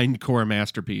grindcore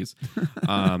masterpiece.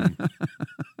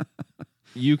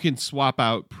 You can swap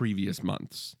out previous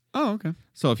months. Oh, okay.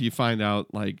 So if you find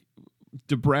out, like,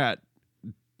 Debrat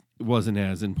wasn't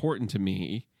as important to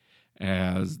me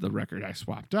as the record I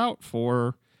swapped out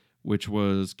for, which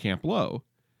was Camp Lo.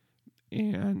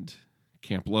 And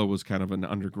Camp Lo was kind of an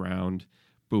underground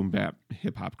boom bap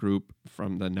hip hop group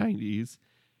from the 90s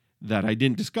that I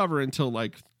didn't discover until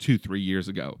like 2-3 years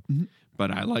ago.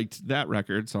 But I liked that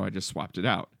record, so I just swapped it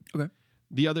out. Okay.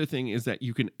 The other thing is that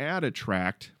you can add a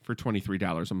track for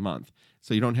 $23 a month.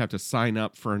 So you don't have to sign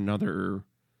up for another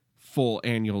full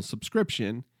annual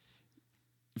subscription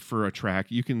for a track.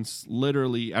 You can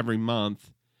literally every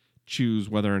month choose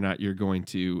whether or not you're going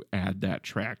to add that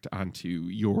track onto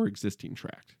your existing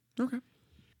track. Okay.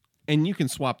 And you can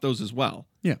swap those as well.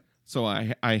 Yeah. So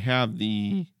I have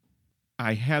the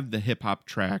hip hop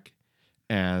track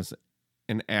as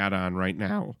an add-on right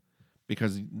now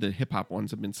because the hip hop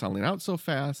ones have been selling out so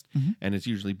fast, and it's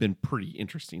usually been pretty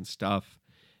interesting stuff.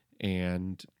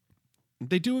 And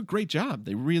they do a great job.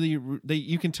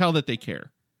 You can tell that they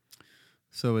care.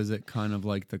 So is it kind of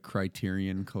like the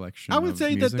Criterion collection? I would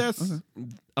say music? that's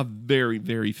a very,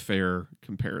 very fair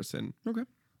comparison. Okay.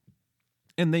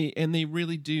 And they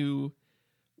really do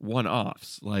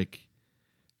one-offs. Like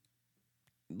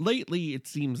lately, it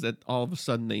seems that all of a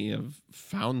sudden they have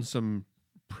found some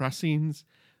pressings,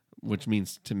 which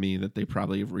means to me that they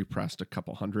probably have repressed a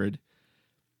couple hundred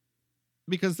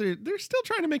because they're still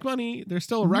trying to make money. They're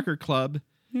still a record club.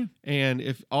 Yeah. And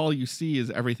if all you see is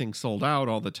everything sold out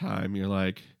all the time, you're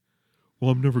like,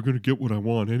 well, I'm never going to get what I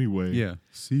want anyway. Yeah.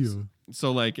 See ya.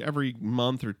 So like every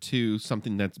month or two,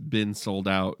 something that's been sold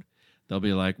out, they'll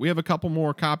be like, we have a couple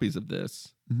more copies of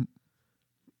this.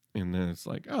 And then it's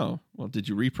like, oh, well, did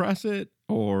you repress it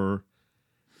or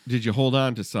did you hold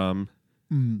on to some?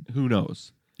 Who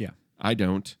knows? Yeah. I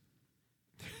don't.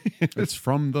 It's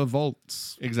from the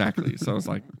vaults. Exactly. So it's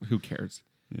like, who cares?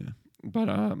 Yeah. But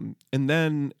and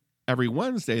then every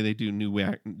Wednesday they do new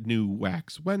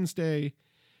Wax Wednesday,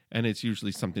 and it's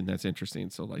usually something that's interesting.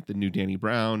 So like the new Danny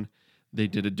Brown, they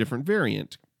did a different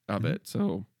variant of it.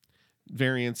 So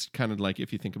variants kind of like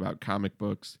if you think about comic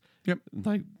books,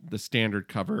 like the standard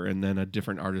cover, and then a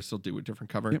different artist will do a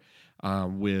different cover.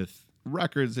 With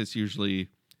records, it's usually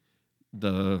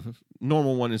the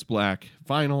normal one is black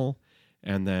vinyl,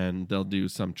 and then they'll do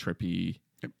some trippy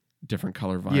different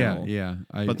color vinyl. Yeah.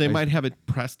 But they might have it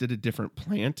pressed at a different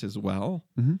plant as well,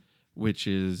 which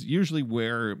is usually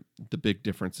where the big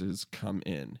differences come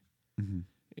in,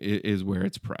 is where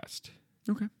it's pressed.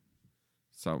 Okay.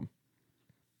 So.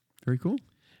 Very cool.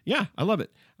 Yeah, I love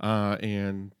it.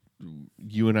 And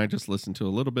you and I just listened to a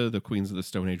little bit of the Queens of the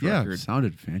Stone Age record. Yeah, it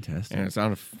sounded fantastic. And it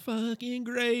sounded fucking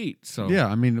great. So yeah,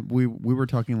 I mean, we were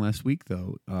talking last week,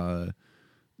 though,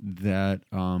 that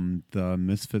the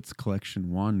Misfits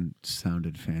Collection 1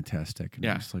 sounded fantastic. And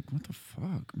I was like, what the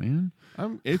fuck, man?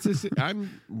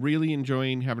 I'm really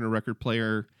enjoying having a record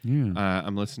player. Yeah.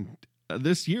 I'm listening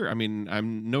this year. I mean,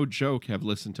 I'm no joke, have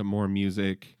listened to more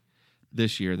music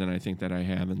this year than I think that I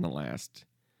have in the last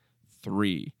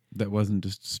 3. That wasn't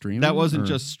just streaming? That wasn't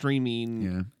just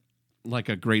streaming like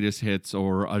a greatest hits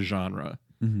or a genre.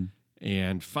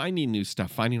 And finding new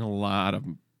stuff, finding a lot of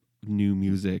new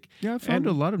music. Yeah, I found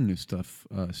a lot of new stuff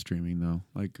streaming though.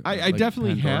 Like I like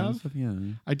definitely Pandora have. Yeah.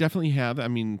 I definitely have. I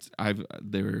mean,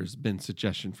 there's been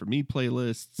suggestion for me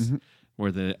playlists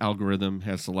where the algorithm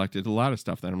has selected a lot of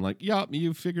stuff that I'm like, yup,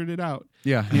 you figured it out.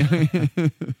 Yeah.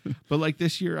 But like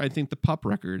this year, I think the Pup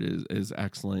record is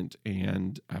excellent.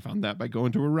 And I found that by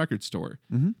going to a record store.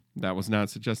 Mm-hmm. That was not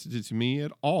suggested to me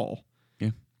at all.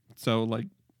 Yeah. So like,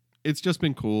 it's just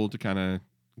been cool to kind of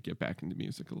get back into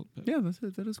music a little bit. Yeah,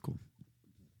 that is cool.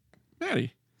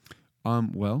 Maddie.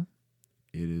 Well,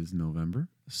 it is November,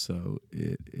 so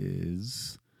it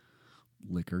is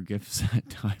liquor gift set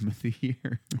time of the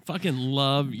year. Fucking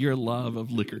love your love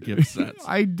of liquor gift sets.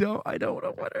 I don't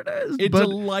know what it is. It but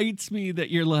delights me that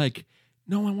you're like,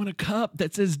 no, I want a cup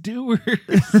that says Doers.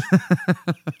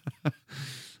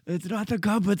 It's not the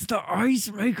cup, it's the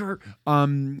ice maker.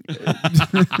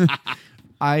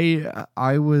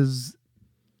 I was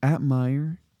at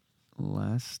Meijer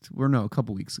a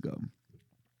couple weeks ago.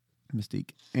 Mystique.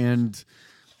 And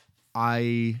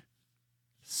I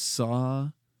saw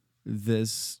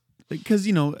this because,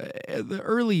 the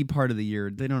early part of the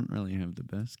year, they don't really have the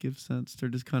best gift sets. They're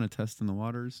just kind of testing the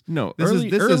waters. No, this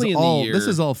early in all, the year. This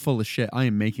is all full of shit. I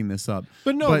am making this up.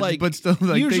 But no, but still,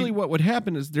 usually what would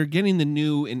happen is they're getting the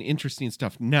new and interesting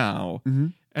stuff now,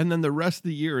 and then the rest of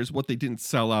the year is what they didn't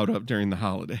sell out of during the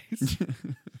holidays.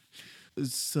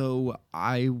 So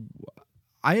I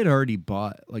had already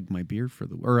bought like my beer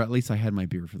or at least I had my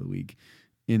beer for the week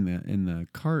in the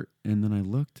cart, and then I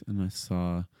looked and I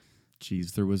saw,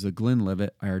 there was a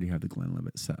Glenlivet. I already have the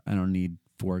Glenlivet set. I don't need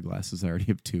 4 glasses. I already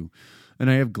have 2, and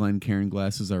I have Glencairn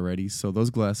glasses already. So those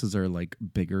glasses are like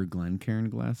bigger Glencairn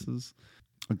glasses.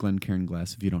 A Glencairn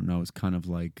glass, if you don't know, is kind of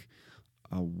like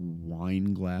a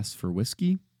wine glass for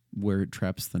whiskey, where it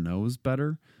traps the nose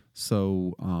better.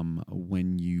 So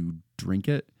when you drink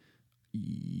it,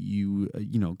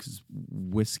 because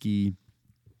whiskey,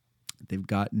 they've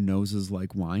got noses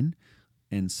like wine,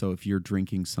 and so if you're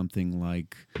drinking something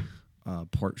like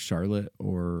Port Charlotte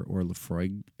or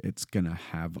Lafroig, it's gonna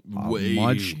have a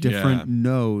much different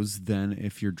nose than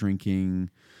if you're drinking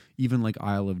even like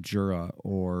Isle of Jura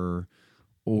or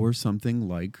something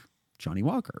like Johnny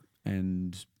Walker.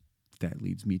 And that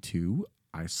leads me to,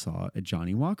 I saw a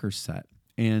Johnny Walker set.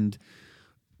 And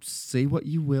say what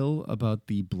you will about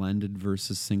the blended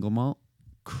versus single malt,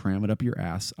 cram it up your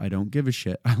ass. I don't give a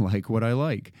shit. I like what I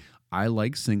like. I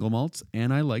like single malts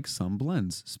and I like some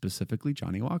blends, specifically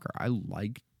Johnny Walker. I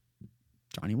like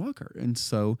Johnny Walker. And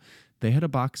so they had a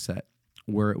box set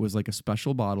where it was like a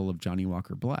special bottle of Johnny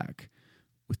Walker Black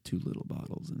with 2 little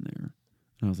bottles in there.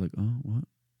 And I was like, oh, what?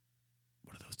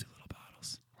 What are those 2 little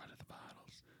bottles? What are the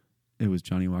bottles? It was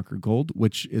Johnny Walker Gold,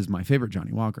 which is my favorite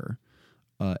Johnny Walker,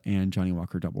 and Johnny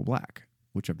Walker Double Black,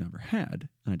 which I've never had.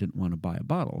 And I didn't want to buy a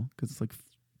bottle because it's like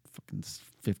fucking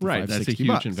 55, right, that's 60 a huge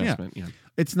bucks. investment. Yeah.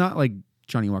 It's not like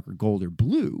Johnny Walker Gold or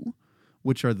Blue,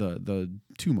 which are the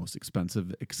 2 most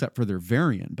expensive, except for their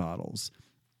variant bottles,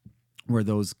 where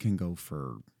those can go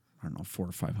for, I don't know, $400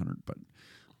 or $500, but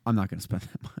I'm not going to spend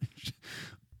that much.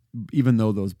 Even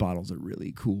though those bottles are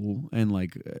really cool, and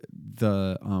like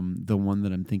the one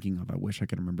that I'm thinking of, I wish I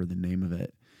could remember the name of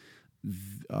it.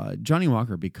 Johnny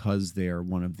Walker, because they are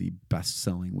one of the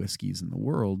best-selling whiskeys in the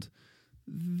world,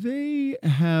 they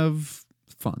have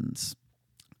funds,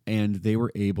 and they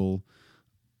were able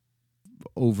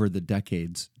over the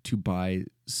decades to buy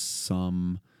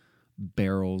some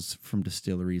barrels from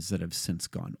distilleries that have since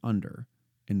gone under.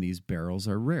 And these barrels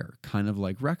are rare, kind of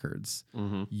like records.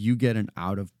 Mm-hmm. You get an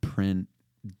out-of-print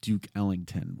Duke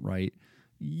Ellington, right?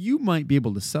 You might be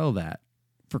able to sell that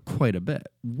for quite a bit.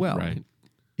 Well, right.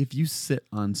 If you sit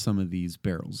on some of these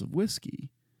barrels of whiskey,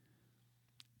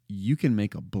 you can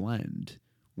make a blend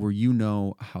where you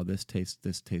know how this tastes,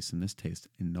 and this tastes,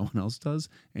 and no one else does.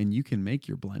 And you can make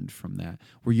your blend from that,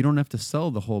 where you don't have to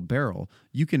sell the whole barrel.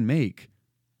 You can make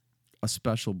a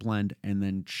special blend and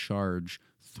then charge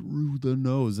through the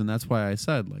nose. And that's why I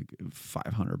said like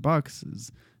 $500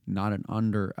 is not an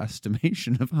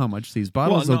underestimation of how much these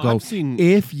bottles will go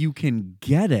if you can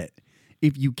get it.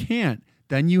 If you can't,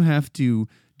 then you have to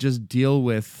just deal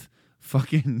with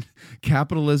fucking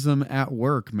capitalism at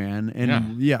work, man.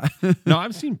 And yeah. No,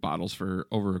 I've seen bottles for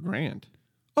over $1,000.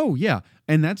 Oh, yeah.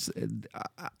 And that's,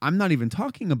 I'm not even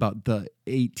talking about the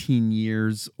 18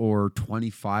 years or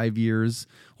 25 years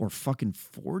or fucking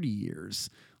 40 years.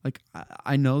 Like,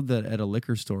 I know that at a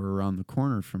liquor store around the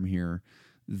corner from here,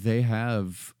 they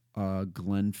have a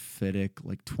Glenfiddich,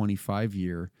 like 25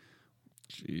 year,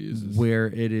 Jesus, where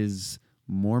it is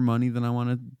more money than I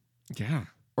wanted. Yeah.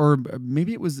 Or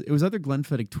maybe it was either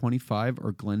Glenfiddich 25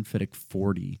 or Glenfiddich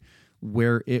 40,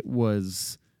 where it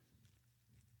was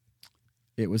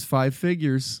 5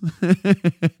 figures.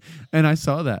 And I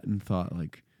saw that and thought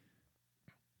like,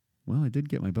 well, I did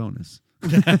get my bonus.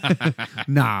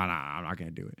 Nah, I'm not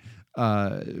going to do it.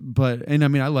 But I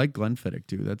mean, I like Glenfiddich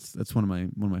too. That's one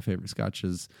of my favorite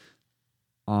scotches.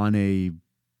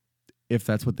 If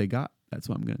that's what they got, that's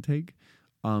what I'm gonna take.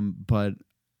 But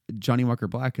Johnnie Walker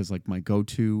Black is like my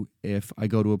go-to if I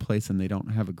go to a place and they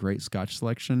don't have a great Scotch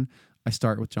selection. I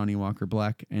start with Johnnie Walker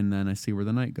Black and then I see where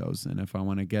the night goes. And if I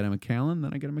want to get a Macallan,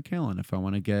 then I get a Macallan. If I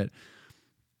want to get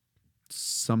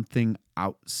something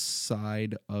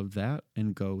outside of that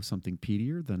and go something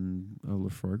peatier, then a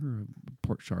Laphroaig or a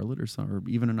Port Charlotte or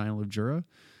even an Isle of Jura.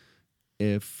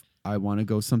 If I want to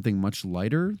go something much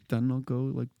lighter, then I'll go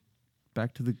like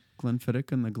back to the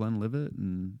Glenfiddich and the Glenlivet.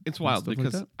 And it's wild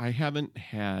because like I haven't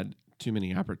had too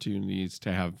many opportunities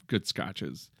to have good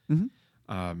scotches.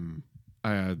 Mm-hmm.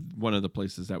 One of the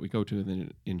places that we go to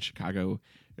in Chicago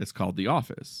is called The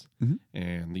Office. Mm-hmm.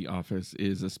 And The Office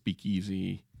is a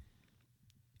speakeasy,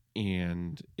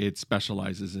 and it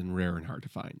specializes in rare and hard to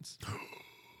finds.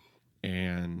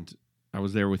 And I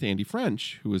was there with Andy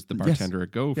French, who was the bartender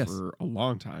at Go for a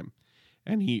long time.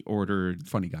 And he ordered...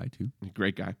 Funny guy, too.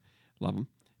 Great guy. Love him.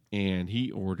 And he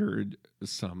ordered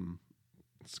some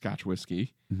Scotch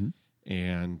whiskey. Mm-hmm.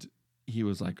 And he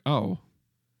was like, oh,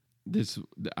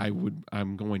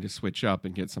 I'm going to switch up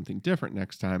and get something different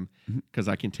next time because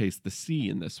I can taste the sea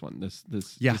in this one. This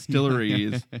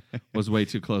distillery was way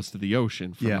too close to the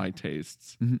ocean for my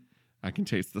tastes. Mm-hmm. I can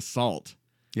taste the salt.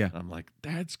 Yeah. And I'm like,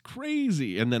 that's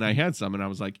crazy. And then I had some and I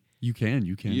was like, You can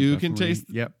taste.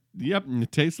 Yep. And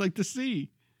it tastes like the sea.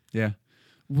 Yeah.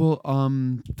 Well,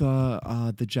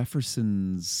 the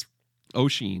Jeffersons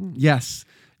Ocean. Yes.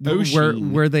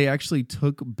 Ocean. Where they actually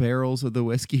took barrels of the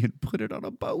whiskey and put it on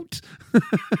a boat.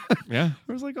 Yeah.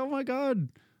 I was like, oh my God,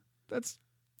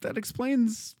 that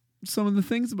explains some of the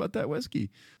things about that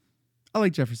whiskey. I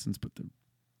like Jefferson's, but they're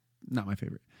not my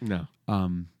favorite. No.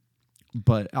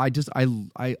 But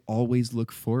I always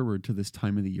look forward to this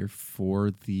time of the year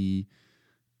for the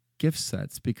gift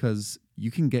sets because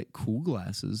you can get cool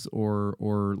glasses or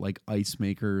like ice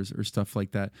makers or stuff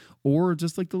like that, or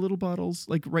just like the little bottles.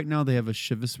 Like right now they have a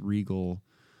Chivas Regal,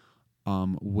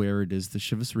 where it is the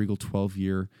Chivas Regal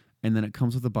 12-year, and then it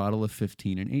comes with a bottle of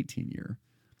 15 and 18-year.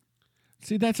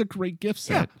 See, that's a great gift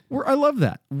set. Yeah, I love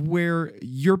that. Where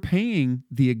you're paying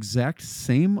the exact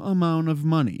same amount of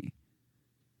money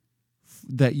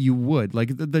that you would,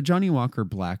 like the Johnnie Walker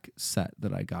Black set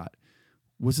that I got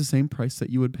was the same price that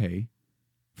you would pay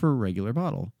for a regular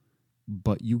bottle,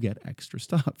 but you get extra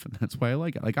stuff, and that's why I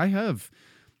like it. Like I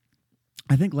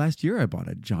think last year I bought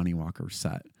a Johnnie Walker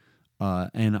set,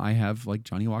 and I have like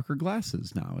Johnnie Walker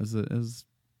glasses now as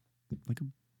like a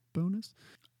bonus.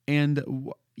 And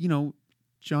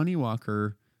Johnnie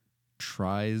Walker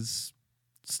tries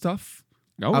stuff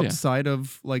outside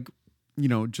of like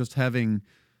just having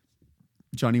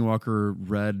Johnnie Walker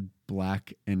red,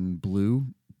 black, and blue.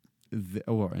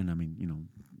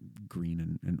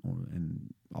 Green and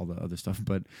all the other stuff,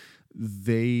 but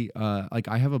they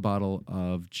I have a bottle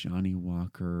of Johnnie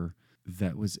Walker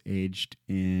that was aged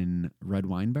in red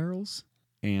wine barrels,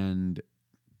 and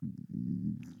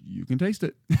you can taste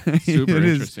it. Super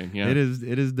interesting. Yeah, it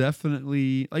is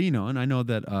definitely and I know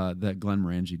that that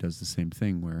Glenmorangie does the same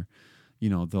thing where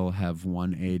they'll have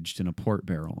one aged in a port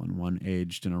barrel and one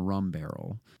aged in a rum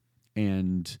barrel,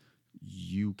 and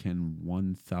you can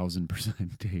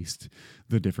 1000% taste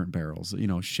the different barrels,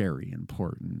 sherry and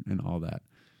port and all that.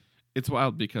 It's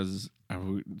wild because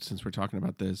since we're talking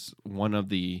about this,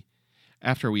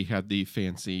 after we had the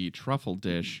fancy truffle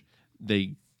dish,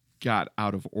 they got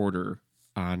out of order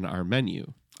on our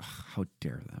menu. How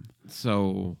dare them?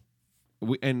 So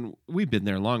we've been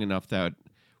there long enough that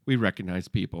we recognize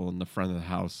people in the front of the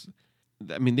house.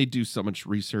 I mean, they do so much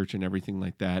research and everything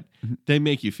like that. Mm-hmm. They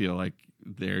make you feel like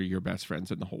they're your best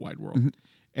friends in the whole wide world. Mm-hmm.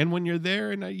 And when you're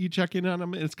there and you check in on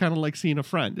them, it's kind of like seeing a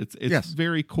friend. It's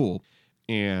very cool.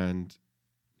 And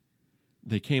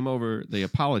they came over, they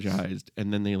apologized,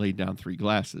 and then they laid down 3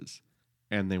 glasses.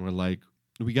 And they were like,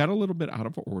 we got a little bit out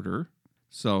of order,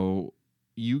 so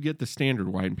you get the standard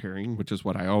wine pairing, which is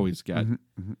what I always get. Mm-hmm.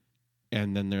 Mm-hmm.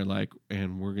 And then they're like,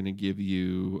 and we're going to give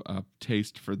you a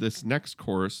taste for this next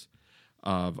course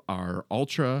of our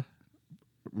Ultra,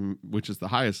 which is the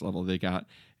highest level they got,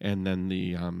 and then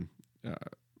the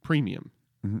Premium.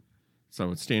 Mm-hmm.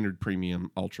 So it's standard,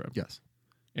 Premium, Ultra. Yes.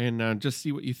 And just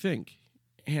see what you think.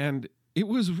 And it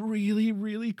was really,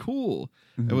 really cool.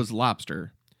 Mm-hmm. It was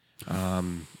lobster.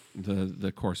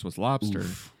 The course was lobster.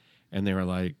 Oof. And they were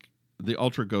like, the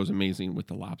Ultra goes amazing with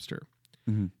the lobster.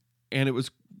 Mm-hmm. And it was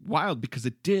wild because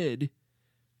it did.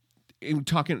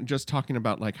 Talking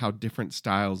about like how different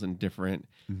styles and different,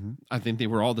 mm-hmm. I think they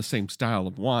were all the same style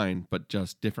of wine, but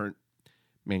just different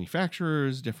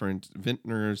manufacturers, different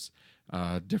vintners,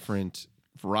 different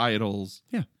varietals.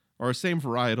 Yeah. Or same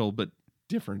varietal, but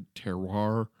different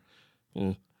terroir.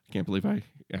 I can't believe I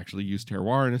actually used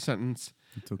terroir in a sentence.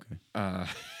 It's okay.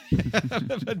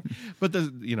 But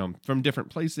from different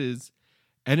places,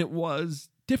 and it was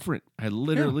different. I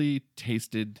literally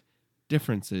tasted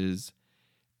differences,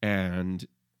 and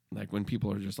like when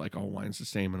people are just like, "Oh, wine's the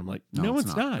same," and I'm like, "No,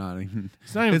 it's not.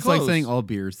 It's not even It's close." like saying all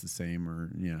beer is the same,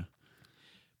 or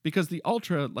because the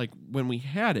Ultra, like when we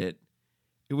had it,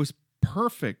 it was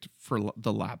perfect for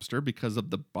the lobster because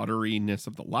of the butteriness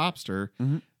of the lobster.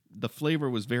 Mm-hmm. The flavor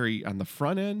was very on the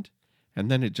front end, and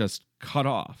then it just cut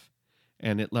off,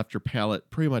 and it left your palate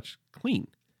pretty much clean.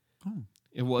 Oh,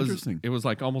 it was interesting. It was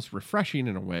like almost refreshing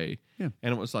in a way. Yeah,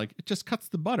 and it was like it just cuts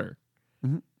the butter,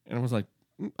 mm-hmm. and it was like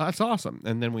that's awesome.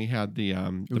 And then we had the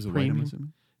it was the a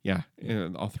premium. Yeah,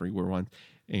 all three were one,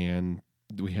 and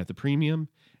we had the premium,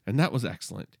 and that was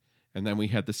excellent. And then we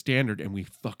had the standard, and we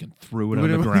fucking threw it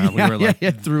on the ground. Yeah, we were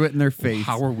like, threw it in their face.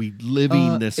 How are we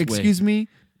living this way? Excuse me,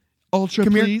 Ultra,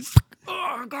 come please. Here.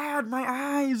 Oh God, my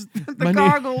eyes, the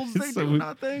goggles, they do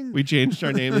nothing. We changed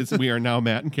our name. We are now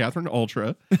Matt and Catherine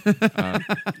Ultra. No,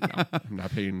 I'm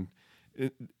not paying.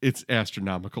 It's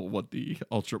astronomical what the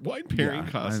Ultra wine pairing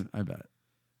costs. I bet.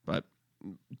 But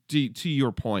to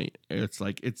your point, it's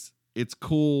like it's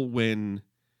cool when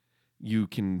you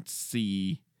can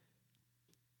see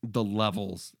the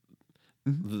levels,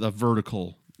 the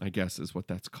vertical, I guess is what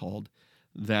that's called,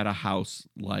 that a house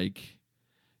like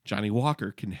Johnny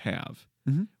Walker can have,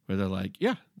 where they're like,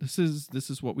 yeah, this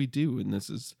is what we do, and this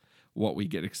is what we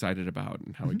get excited about,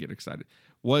 and how we get excited.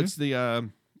 What's the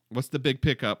big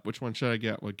pickup? Which one should I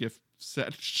get? What gift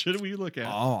set should we look at?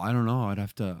 Oh, I don't know. I'd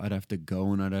have to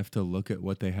go and I'd have to look at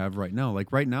what they have right now.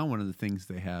 Like right now, one of the things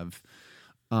they have,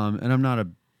 and I'm not a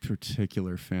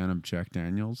particular fan of Jack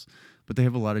Daniels, but they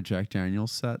have a lot of Jack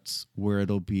Daniels sets where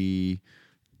it'll be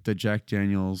the Jack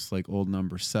Daniels like Old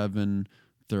Number 7.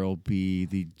 There'll be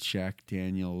the Jack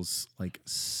Daniels like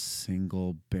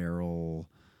single barrel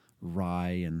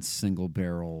rye and single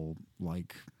barrel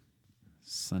like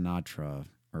Sinatra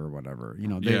or whatever.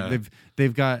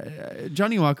 They've got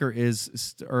Johnny Walker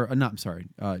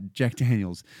Jack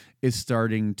Daniels is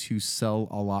starting to sell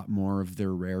a lot more of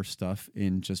their rare stuff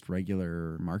in just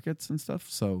regular markets and stuff.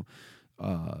 So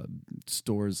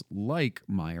stores like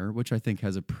Meijer, which I think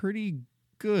has a pretty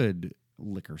good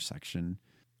liquor section,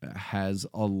 has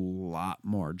a lot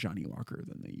more Johnny Walker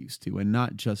than they used to, and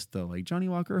not just the like Johnny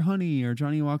Walker honey or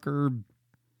Johnny Walker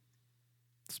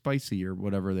spicy or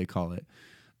whatever they call it.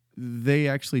 They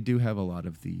actually do have a lot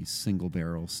of the single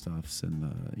barrel stuffs and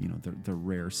the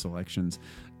rare selections.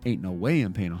 Ain't no way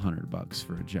I'm paying $100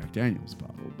 for a Jack Daniels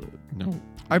bottle, but no.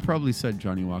 I probably said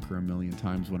Johnny Walker a million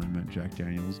times when I meant Jack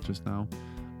Daniels just now.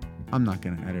 I'm not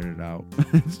going to edit it out.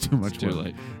 It's too much work.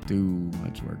 Late. Too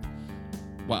much work.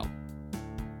 Well,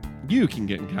 you can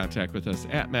get in contact with us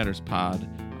at MattersPod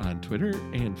on Twitter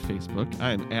and Facebook.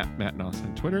 I'm at Matt Noss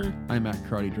on Twitter. I'm at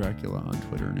Karate Dracula on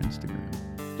Twitter and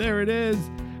Instagram. There it is.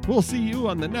 We'll see you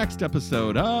on the next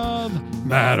episode of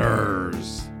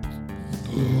Matters.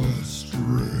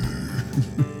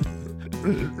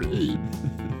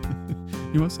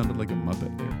 You almost sounded like a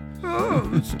Muppet there. Oh,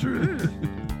 that's true.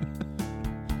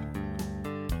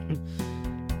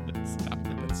 Stop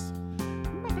Muppets.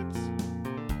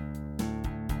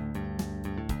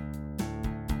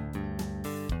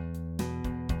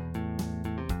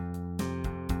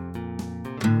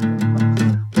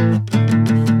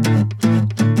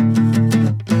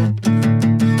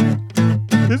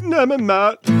 His name is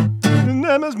Matt. His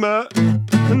name is Matt.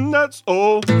 And that's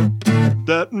all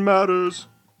that matters.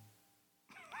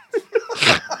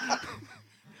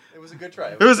 It was a good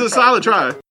try. It was a solid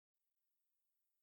try.